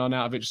Rabiot and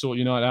Arnautovic sort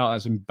United out.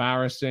 That's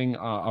embarrassing.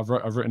 I've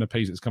written a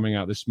piece that's coming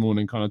out this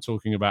morning kind of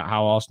talking about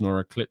how Arsenal are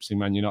eclipsing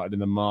Man United in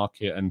the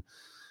market, and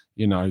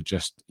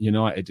just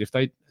United, if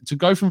they to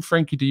go from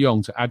Frankie de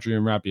Jong to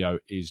Adrian Rabiot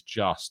is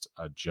just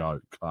a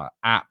joke,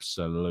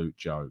 absolute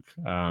joke.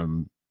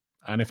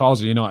 And if I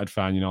was a United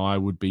fan, I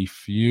would be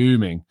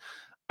fuming.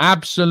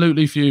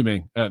 Absolutely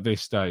fuming at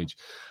this stage.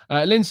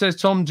 Lynn says,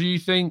 Tom, do you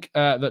think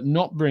that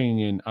not bringing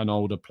in an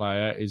older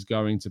player is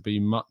going to be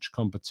much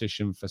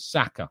competition for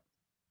Saka?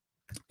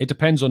 It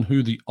depends on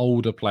who the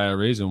older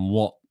player is and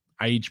what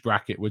age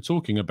bracket we're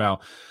talking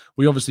about.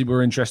 We obviously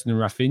were interested in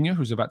Rafinha,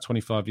 who's about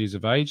 25 years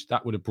of age.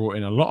 That would have brought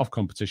in a lot of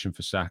competition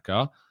for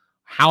Saka.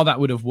 How that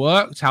would have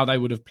worked, how they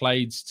would have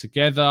played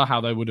together, how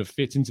they would have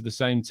fit into the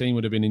same team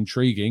would have been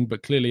intriguing.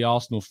 But clearly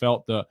Arsenal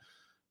felt that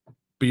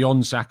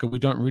beyond Saka, we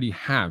don't really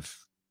have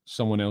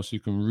someone else who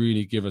can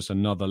really give us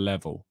another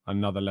level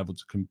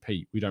to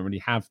compete. We don't really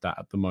have that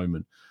at the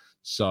moment.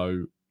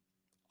 So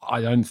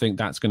I don't think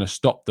that's going to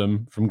stop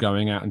them from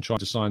going out and trying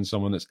to sign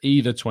someone that's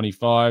either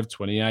 25,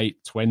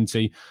 28,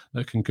 20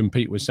 that can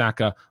compete with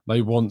Saka.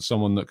 They want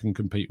someone that can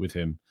compete with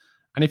him.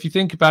 And if you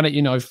think about it,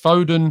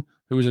 Foden,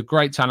 who is a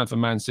great talent for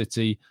Man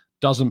City,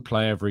 doesn't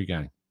play every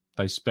game.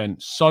 They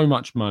spent so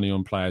much money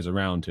on players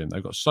around him.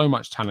 They've got so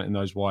much talent in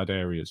those wide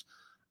areas.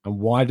 And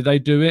why do they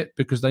do it?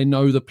 Because they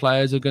know the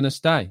players are going to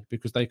stay,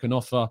 because they can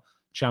offer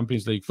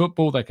Champions League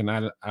football. They can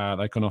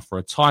offer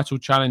a title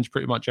challenge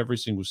pretty much every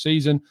single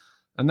season.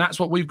 And that's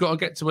what we've got to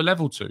get to a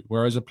level to.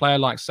 Whereas a player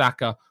like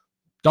Saka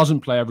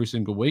doesn't play every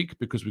single week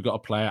because we've got a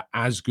player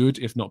as good,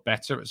 if not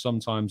better at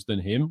sometimes than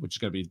him, which is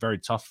going to be very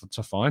tough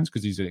to find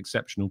because he's an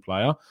exceptional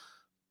player.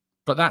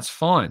 But that's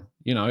fine.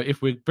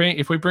 If we're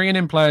bringing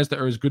in players that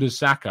are as good as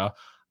Saka,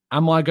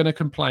 am I going to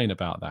complain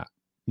about that?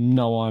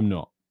 No, I'm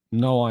not.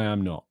 No, I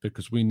am not,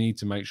 because we need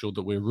to make sure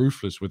that we're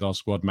ruthless with our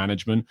squad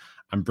management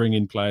and bring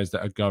in players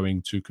that are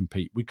going to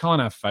compete. We can't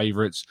have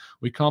favourites.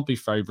 We can't be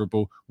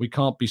favourable. We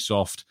can't be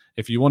soft.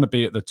 If you want to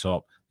be at the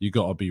top, you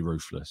got to be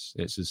ruthless.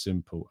 It's as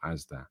simple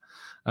as that.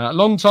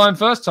 Long time,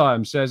 first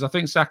time says, I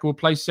think Saka will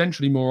play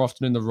centrally more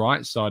often and the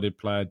right-sided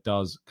player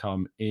does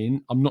come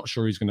in. I'm not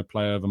sure he's going to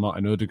play over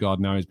Martin Odegaard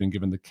now he's been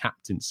given the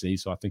captaincy,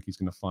 so I think he's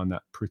going to find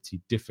that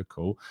pretty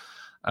difficult.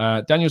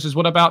 Daniel says,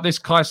 what about this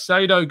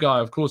Caicedo guy?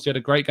 Of course, he had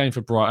a great game for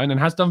Brighton and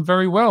has done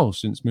very well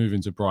since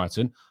moving to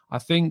Brighton. I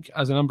think,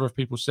 as a number of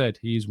people said,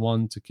 he is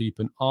one to keep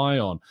an eye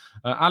on.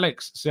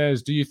 Alex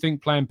says, do you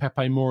think playing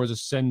Pepe more as a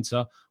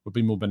centre would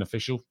be more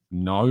beneficial?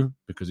 No,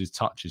 because his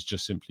touch is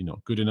just simply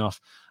not good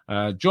enough.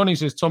 Johnny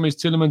says, Tom, is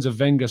Tielemans a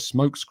Wenger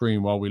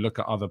smokescreen while we look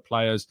at other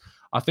players?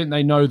 I think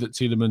they know that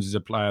Tielemans is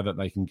a player that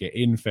they can get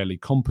in fairly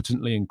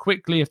competently and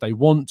quickly if they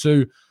want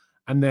to.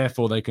 And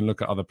therefore, they can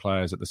look at other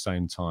players at the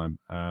same time.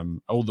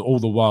 All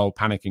the while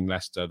panicking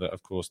Leicester that,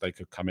 of course, they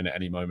could come in at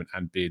any moment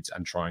and bid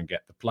and try and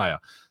get the player.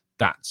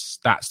 That's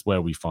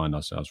where we find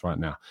ourselves right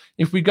now.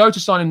 If we go to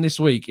sign him this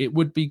week, it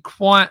would be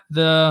quite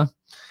a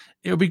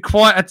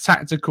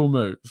tactical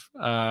move,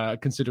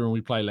 considering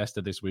we play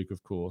Leicester this week,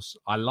 of course.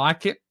 I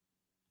like it.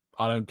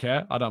 I don't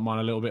care. I don't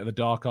mind a little bit of the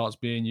dark arts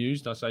being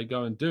used. I say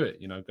go and do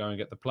it. Go and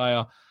get the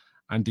player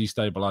and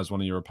destabilize one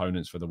of your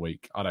opponents for the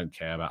week. I don't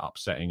care about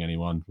upsetting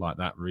anyone like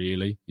that,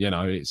 really.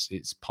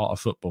 It's part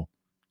of football.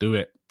 Do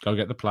it. Go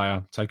get the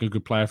player. Take a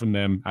good player from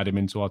them. Add him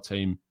into our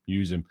team.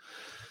 Use him.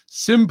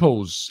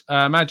 Simples.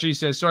 Maggie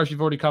says, sorry if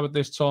you've already covered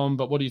this, Tom,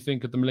 but what do you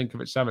think of the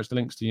Milinkovic-Savic, the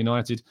links to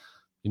United?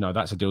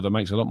 That's a deal that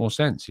makes a lot more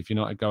sense. If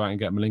United go out and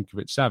get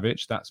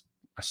Milinkovic-Savic, that's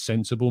a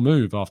sensible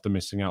move after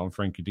missing out on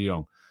Frankie de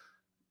Jong.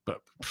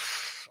 But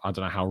I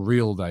don't know how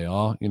real they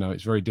are.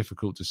 It's very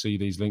difficult to see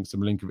these links to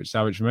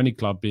Milinkovic-Savic from any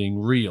club being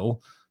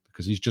real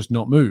because he's just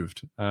not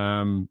moved.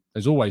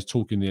 There's always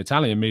talk in the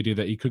Italian media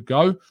that he could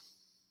go,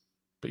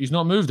 but he's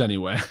not moved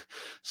anywhere.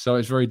 So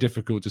it's very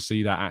difficult to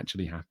see that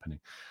actually happening.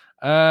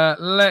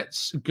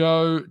 Let's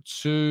go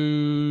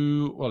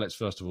to, let's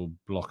first of all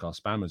block our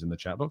spammers in the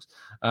chat box.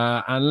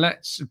 And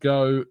let's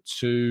go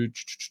to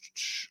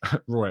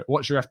Roy.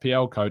 What's your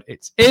FPL code?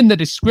 It's in the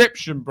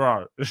description,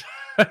 bro. It's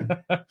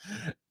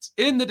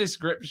in the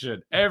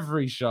description.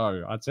 Every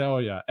show, I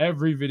tell you,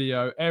 every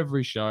video,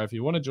 every show. If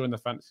you want to join the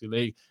Fantasy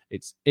League,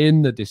 it's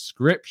in the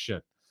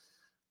description.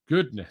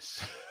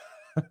 Goodness.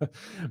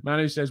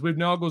 Manu says, with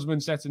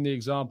Nagelsmann setting the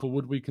example,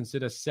 would we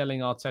consider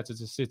selling Arteta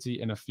to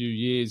City in a few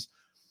years?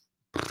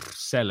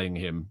 Selling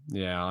him.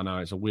 Yeah, I know.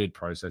 It's a weird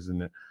process,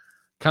 isn't it?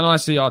 Can I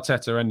see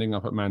Arteta ending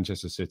up at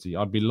Manchester City?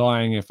 I'd be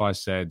lying if I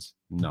said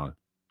no.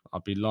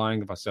 I'd be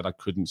lying if I said I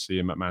couldn't see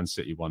him at Man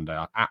City one day.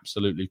 I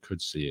absolutely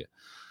could see it.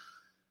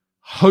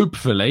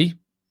 Hopefully,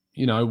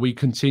 we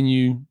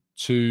continue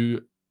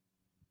to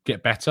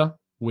get better.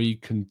 We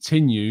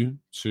continue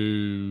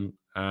to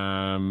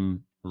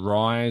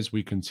rise.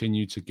 We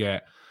continue to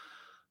get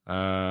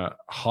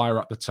higher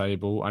up the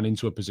table and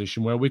into a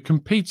position where we're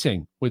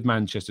competing with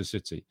Manchester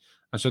City.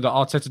 And so that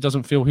Arteta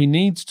doesn't feel he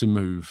needs to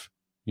move,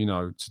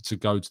 to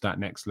go to that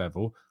next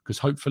level, because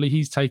hopefully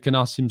he's taken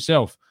us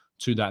himself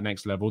to that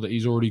next level that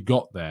he's already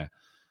got there.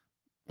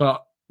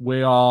 But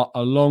we are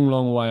a long,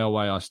 long way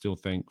away, I still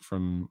think,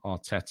 from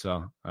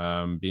Arteta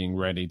being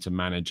ready to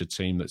manage a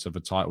team that's of a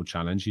title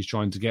challenge. He's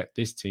trying to get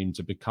this team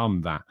to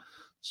become that.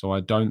 So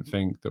I don't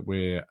think that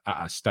we're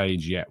at a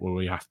stage yet where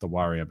we have to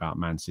worry about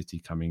Man City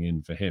coming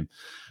in for him.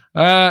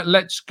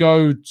 Let's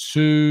go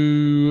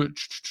to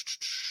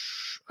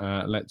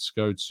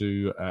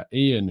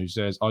Ian, who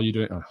says, "Are you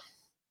doing?"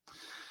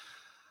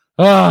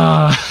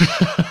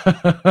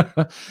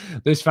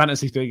 This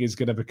fantasy thing is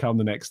going to become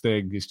the next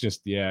thing. It's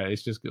just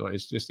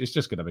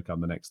going to become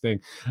the next thing.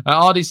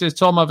 Ardy says,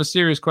 Tom, I have a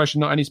serious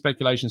question, not any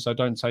speculation, so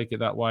don't take it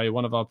that way.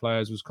 One of our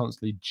players was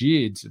constantly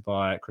jeered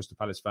by Crystal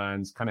Palace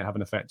fans. Can it have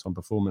an effect on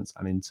performance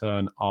and in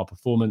turn our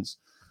performance?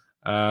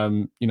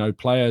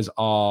 Players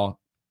are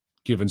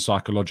given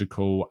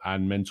psychological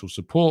and mental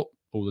support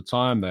all the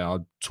time. They are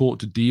taught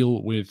to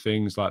deal with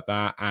things like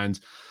that. And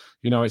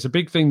it's a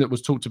big thing that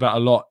was talked about a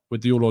lot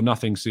with the All or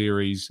Nothing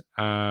series.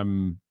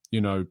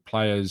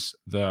 Players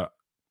that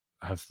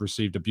have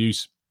received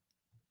abuse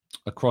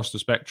across the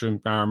spectrum.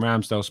 Baron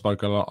Ramsdale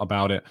spoke a lot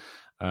about it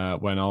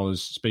when I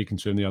was speaking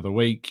to him the other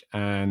week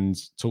and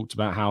talked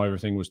about how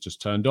everything was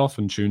just turned off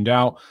and tuned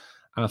out.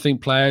 And I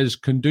think players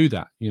can do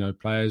that.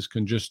 Players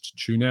can just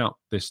tune out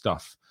this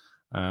stuff.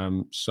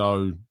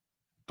 So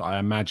I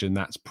imagine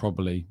that's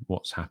probably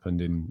what's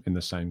happened in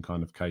the same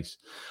kind of case.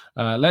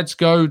 Let's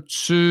go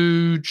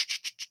to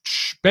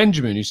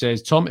Benjamin, who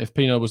says, Tom, if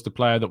Pino was the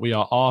player that we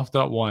are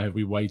after, why have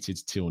we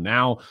waited till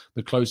now?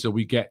 The closer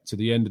we get to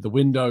the end of the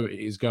window, it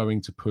is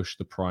going to push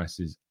the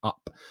prices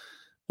up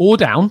or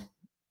down.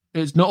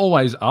 It's not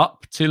always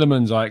up.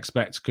 Tielemans, I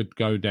expect, could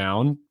go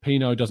down.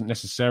 Pino doesn't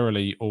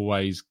necessarily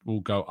always will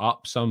go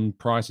up. Some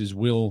prices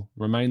will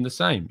remain the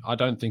same. I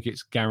don't think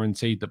it's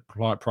guaranteed that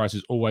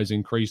prices always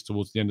increase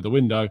towards the end of the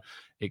window.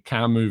 It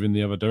can move in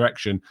the other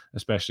direction,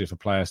 especially if a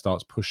player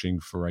starts pushing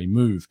for a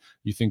move.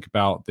 You think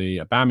about the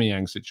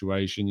Aubameyang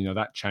situation,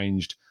 that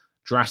changed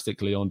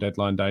drastically on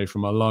deadline day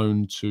from a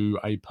loan to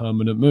a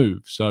permanent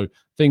move. So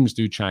things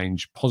do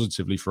change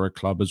positively for a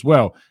club as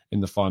well in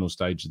the final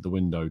stage of the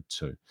window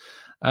too.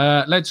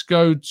 Let's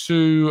go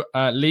to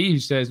Lee, who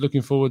says,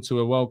 looking forward to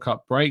a World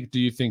Cup break.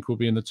 Do you think we'll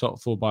be in the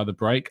top four by the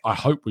break? I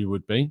hope we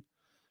would be.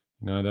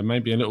 There may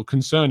be a little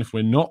concern if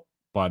we're not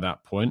by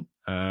that point,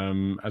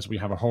 as we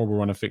have a horrible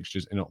run of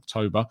fixtures in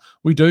October.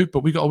 We do,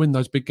 but we got to win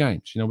those big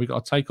games. We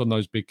got to take on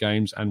those big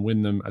games and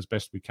win them as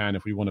best we can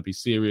if we want to be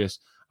serious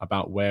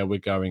about where we're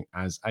going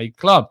as a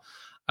club.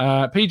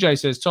 PJ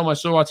says, Tom, I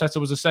saw Arteta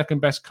was the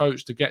second best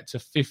coach to get to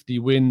 50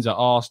 wins at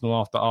Arsenal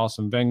after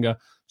Arsene Wenger.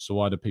 So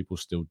why do people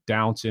still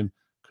doubt him?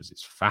 Because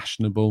it's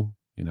fashionable.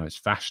 It's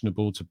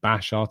fashionable to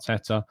bash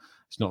Arteta.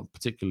 It's not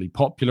particularly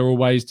popular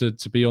always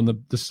to be on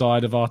the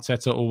side of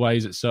Arteta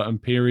always at certain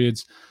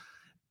periods.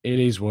 It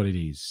is what it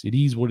is. It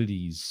is what it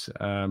is.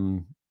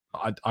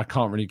 I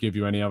can't really give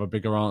you any other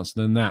bigger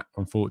answer than that,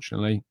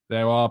 unfortunately.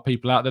 There are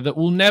people out there that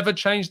will never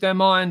change their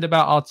mind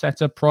about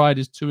Arteta. Pride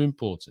is too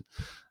important.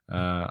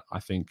 I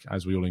think,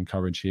 as we all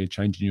encourage here,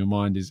 changing your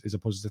mind is a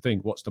positive thing.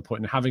 What's the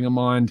point in having a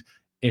mind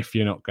if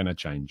you're not going to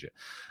change it?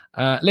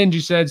 Lindsay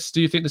says,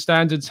 do you think the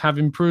standards have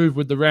improved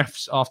with the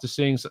refs after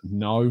seeing...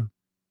 No.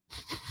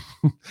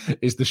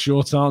 Is the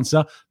short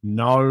answer.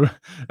 No.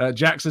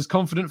 Jack says,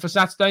 confident for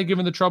Saturday,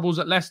 given the troubles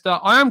at Leicester.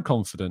 I am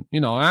confident.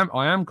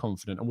 I am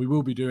confident. And we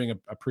will be doing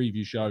a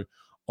preview show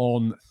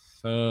on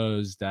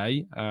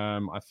Thursday,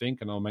 I think.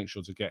 And I'll make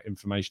sure to get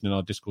information in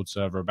our Discord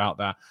server about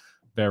that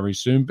very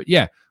soon. But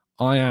yeah,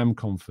 I am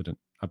confident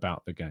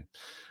about the game.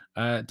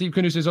 Deep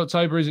Canoe says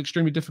October is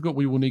extremely difficult.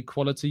 We will need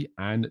quality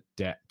and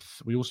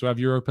depth. We also have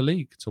Europa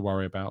League to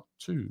worry about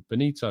too.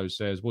 Benito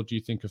says, what do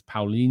you think of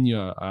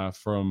Paulinho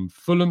from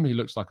Fulham? He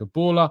looks like a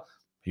baller.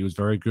 He was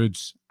very good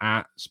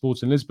at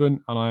Sporting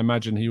Lisbon, and I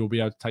imagine he will be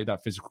able to take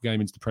that physical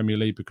game into the Premier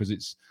League because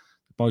it's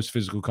the most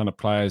physical kind of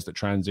players that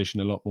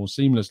transition a lot more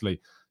seamlessly.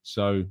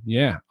 So,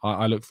 yeah,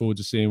 I look forward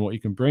to seeing what he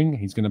can bring.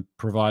 He's going to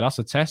provide us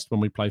a test when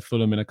we play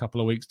Fulham in a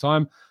couple of weeks'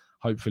 time.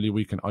 Hopefully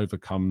we can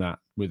overcome that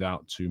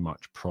without too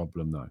much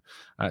problem,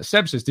 though.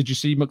 Seb says, did you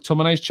see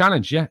McTominay's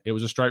challenge? Yeah, it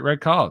was a straight red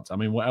card. I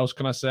mean, what else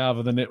can I say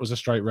other than it was a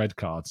straight red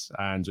card?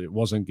 And it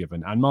wasn't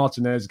given. And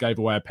Martinez gave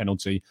away a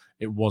penalty.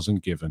 It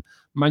wasn't given.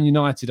 Man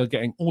United are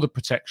getting all the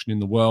protection in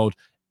the world,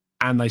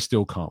 and they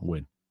still can't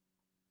win.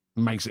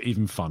 Makes it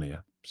even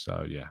funnier.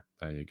 So, yeah,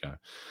 there you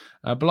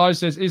go. Bly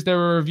says, is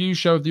there a review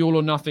show of the All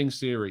or Nothing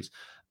series?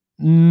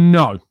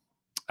 No.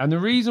 And the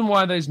reason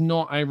why there's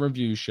not a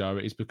review show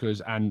is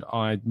because, and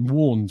I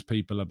warned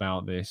people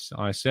about this,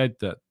 I said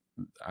that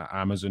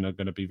Amazon are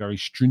going to be very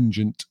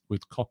stringent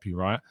with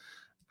copyright.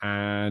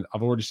 And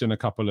I've already seen a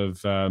couple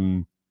of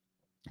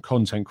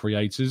content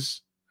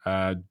creators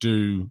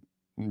do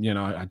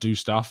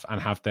stuff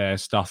and have their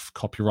stuff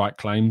copyright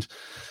claimed.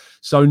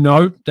 So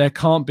no, there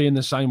can't be in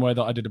the same way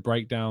that I did a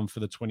breakdown for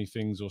the 20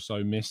 things or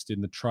so missed in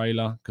the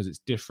trailer, because it's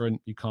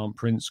different. You can't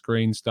print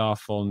screen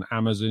stuff on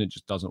Amazon. It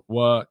just doesn't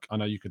work. I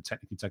know you could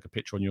technically take a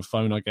picture on your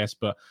phone, I guess,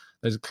 but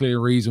there's a clear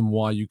reason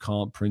why you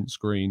can't print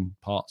screen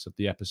parts of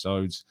the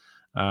episodes.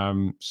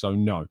 So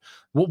no.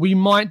 What we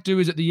might do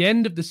is at the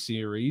end of the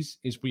series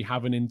is we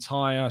have an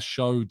entire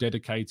show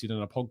dedicated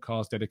and a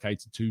podcast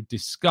dedicated to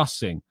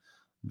discussing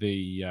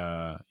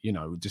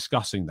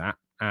discussing that.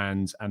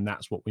 And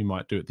that's what we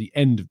might do at the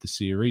end of the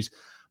series.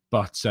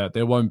 But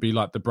there won't be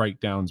like the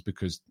breakdowns,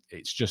 because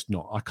it's just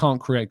not. I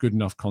can't create good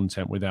enough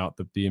content without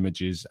the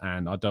images,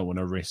 and I don't want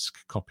to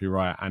risk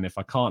copyright. And if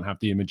I can't have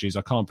the images,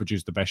 I can't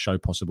produce the best show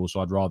possible. So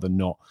I'd rather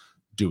not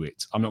do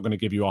it. I'm not going to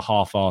give you a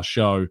half-hour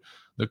show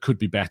that could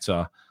be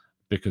better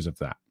because of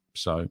that.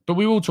 So, but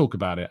we will talk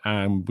about it,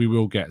 and we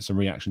will get some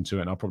reaction to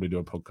it, and I'll probably do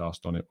a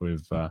podcast on it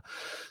with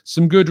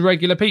some good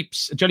regular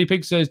peeps. Jelly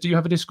Pig says, do you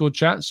have a Discord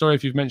chat? Sorry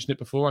if you've mentioned it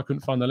before. I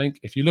couldn't find the link.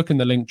 If you look in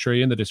the link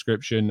tree in the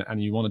description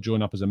and you want to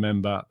join up as a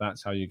member,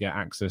 that's how you get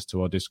access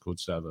to our Discord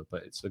server.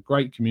 But it's a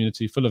great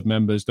community full of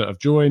members that have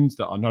joined,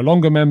 that are no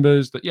longer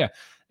members, that, yeah,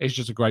 it's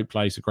just a great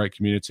place, a great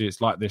community.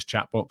 It's like this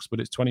chat box,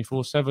 but it's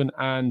 24/7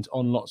 and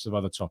on lots of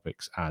other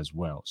topics as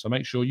well. So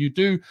make sure you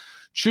do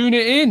tune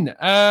it in.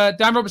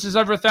 Dan Roberts says,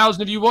 over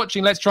 1,000 of you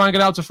watching. Let's try and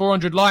get out to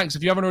 400 likes.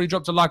 If you haven't already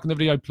dropped a like on the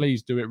video,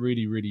 please do. It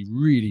really, really,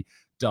 really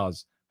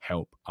does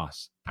help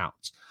us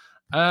out.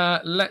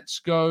 Let's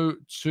go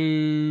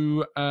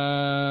to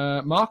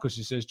Marcus.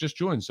 He says, just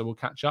joined, so we'll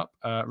catch up.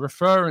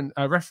 Referencing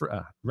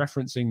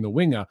the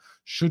winger,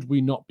 should we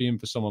not be in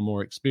for someone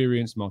more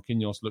experienced?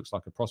 Marquinhos looks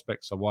like a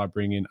prospect, so why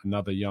bring in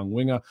another young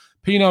winger?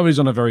 Pino is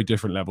on a very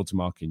different level to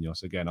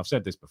Marquinhos. Again, I've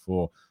said this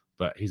before,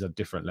 but he's a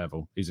different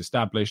level. He's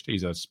established.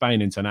 He's a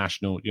Spain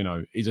international. You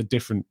know, he's a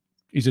different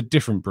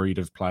breed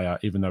of player,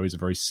 even though he's a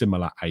very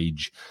similar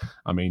age.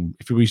 I mean,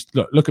 if we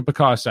look at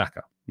Bukayo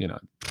Saka, you know,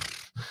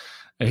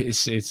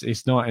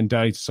 it's night and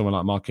day to someone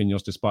like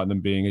Marquinhos, despite them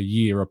being a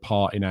year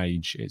apart in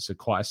age. It's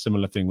quite a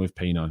similar thing with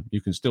Pino.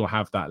 You can still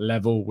have that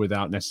level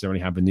without necessarily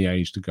having the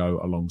age to go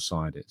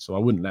alongside it. So I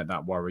wouldn't let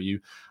that worry you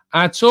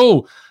at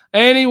all.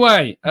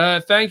 Anyway,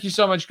 thank you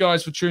so much,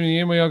 guys, for tuning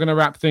in. We are going to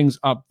wrap things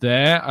up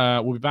there.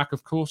 We'll be back,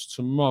 of course,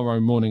 tomorrow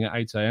morning at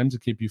 8 a.m. to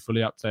keep you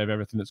fully up to date of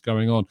everything that's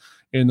going on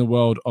in the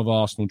world of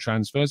Arsenal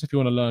transfers. If you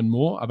want to learn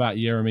more about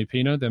Yeremy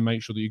Pino, then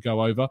make sure that you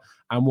go over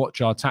and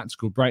watch our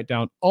tactical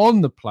breakdown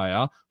on the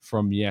player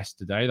from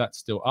yesterday. That's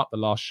still up. The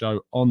last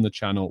show on the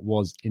channel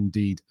was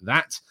indeed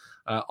that.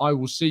 I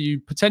will see you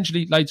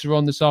potentially later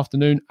on this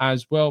afternoon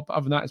as well. But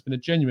other than that, it's been a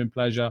genuine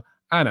pleasure.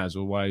 And as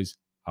always,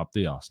 up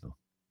the Arsenal.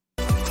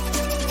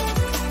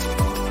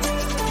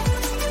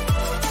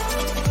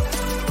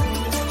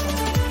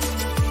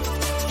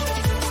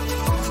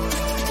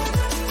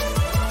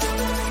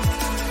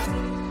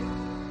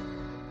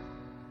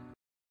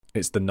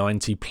 It's the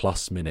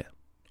 90-plus minute.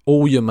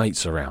 All your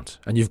mates around,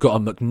 and you've got a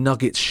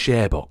McNuggets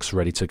share box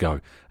ready to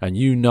go, and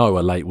you know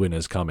a late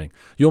winner's coming.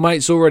 Your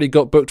mate's already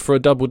got booked for a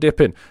double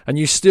dipping, and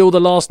you steal the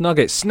last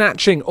nugget,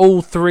 snatching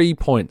all 3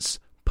 points.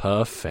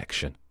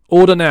 Perfection.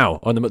 Order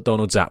now on the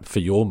McDonald's app for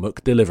your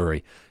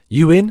McDelivery.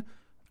 You in?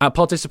 At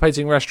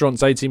participating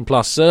restaurants, 18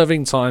 plus,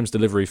 serving times,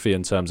 delivery fee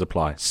and terms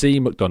apply. See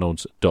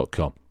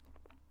mcdonalds.com.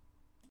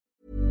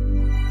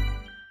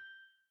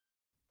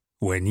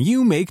 When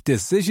you make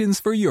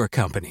decisions for your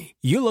company,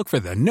 you look for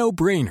the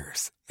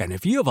no-brainers. And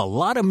if you have a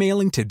lot of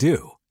mailing to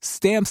do,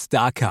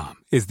 Stamps.com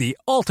is the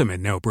ultimate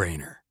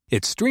no-brainer.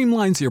 It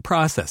streamlines your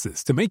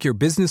processes to make your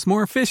business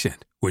more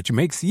efficient, which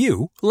makes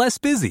you less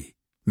busy.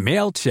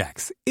 Mail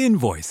checks,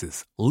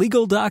 invoices,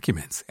 legal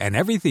documents, and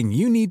everything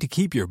you need to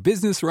keep your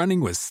business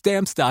running with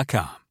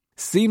Stamps.com.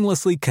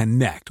 Seamlessly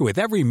connect with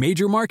every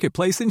major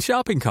marketplace and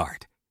shopping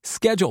cart.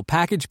 Schedule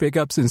package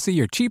pickups and see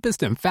your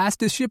cheapest and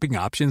fastest shipping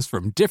options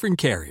from different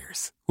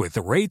carriers, with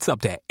rates up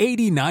to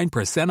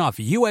 89% off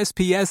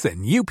USPS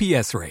and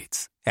UPS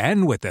rates.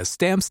 And with the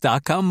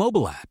Stamps.com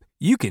mobile app,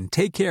 you can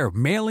take care of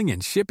mailing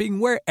and shipping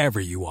wherever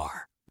you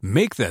are.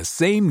 Make the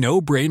same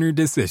no-brainer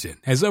decision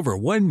as over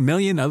 1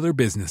 million other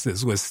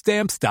businesses with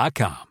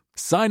Stamps.com.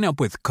 Sign up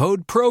with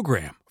code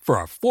PROGRAM for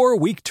a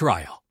 4-week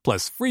trial,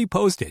 plus free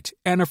postage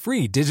and a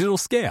free digital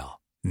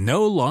scale.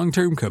 No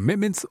long-term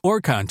commitments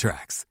or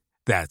contracts.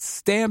 That's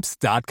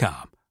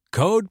Stamps.com.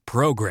 Code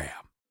PROGRAM.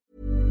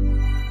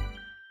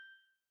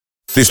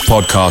 This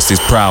podcast is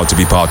proud to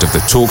be part of the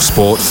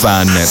TalkSport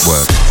Fan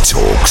Network.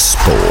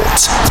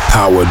 TalkSport.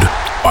 Powered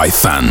by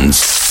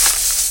fans.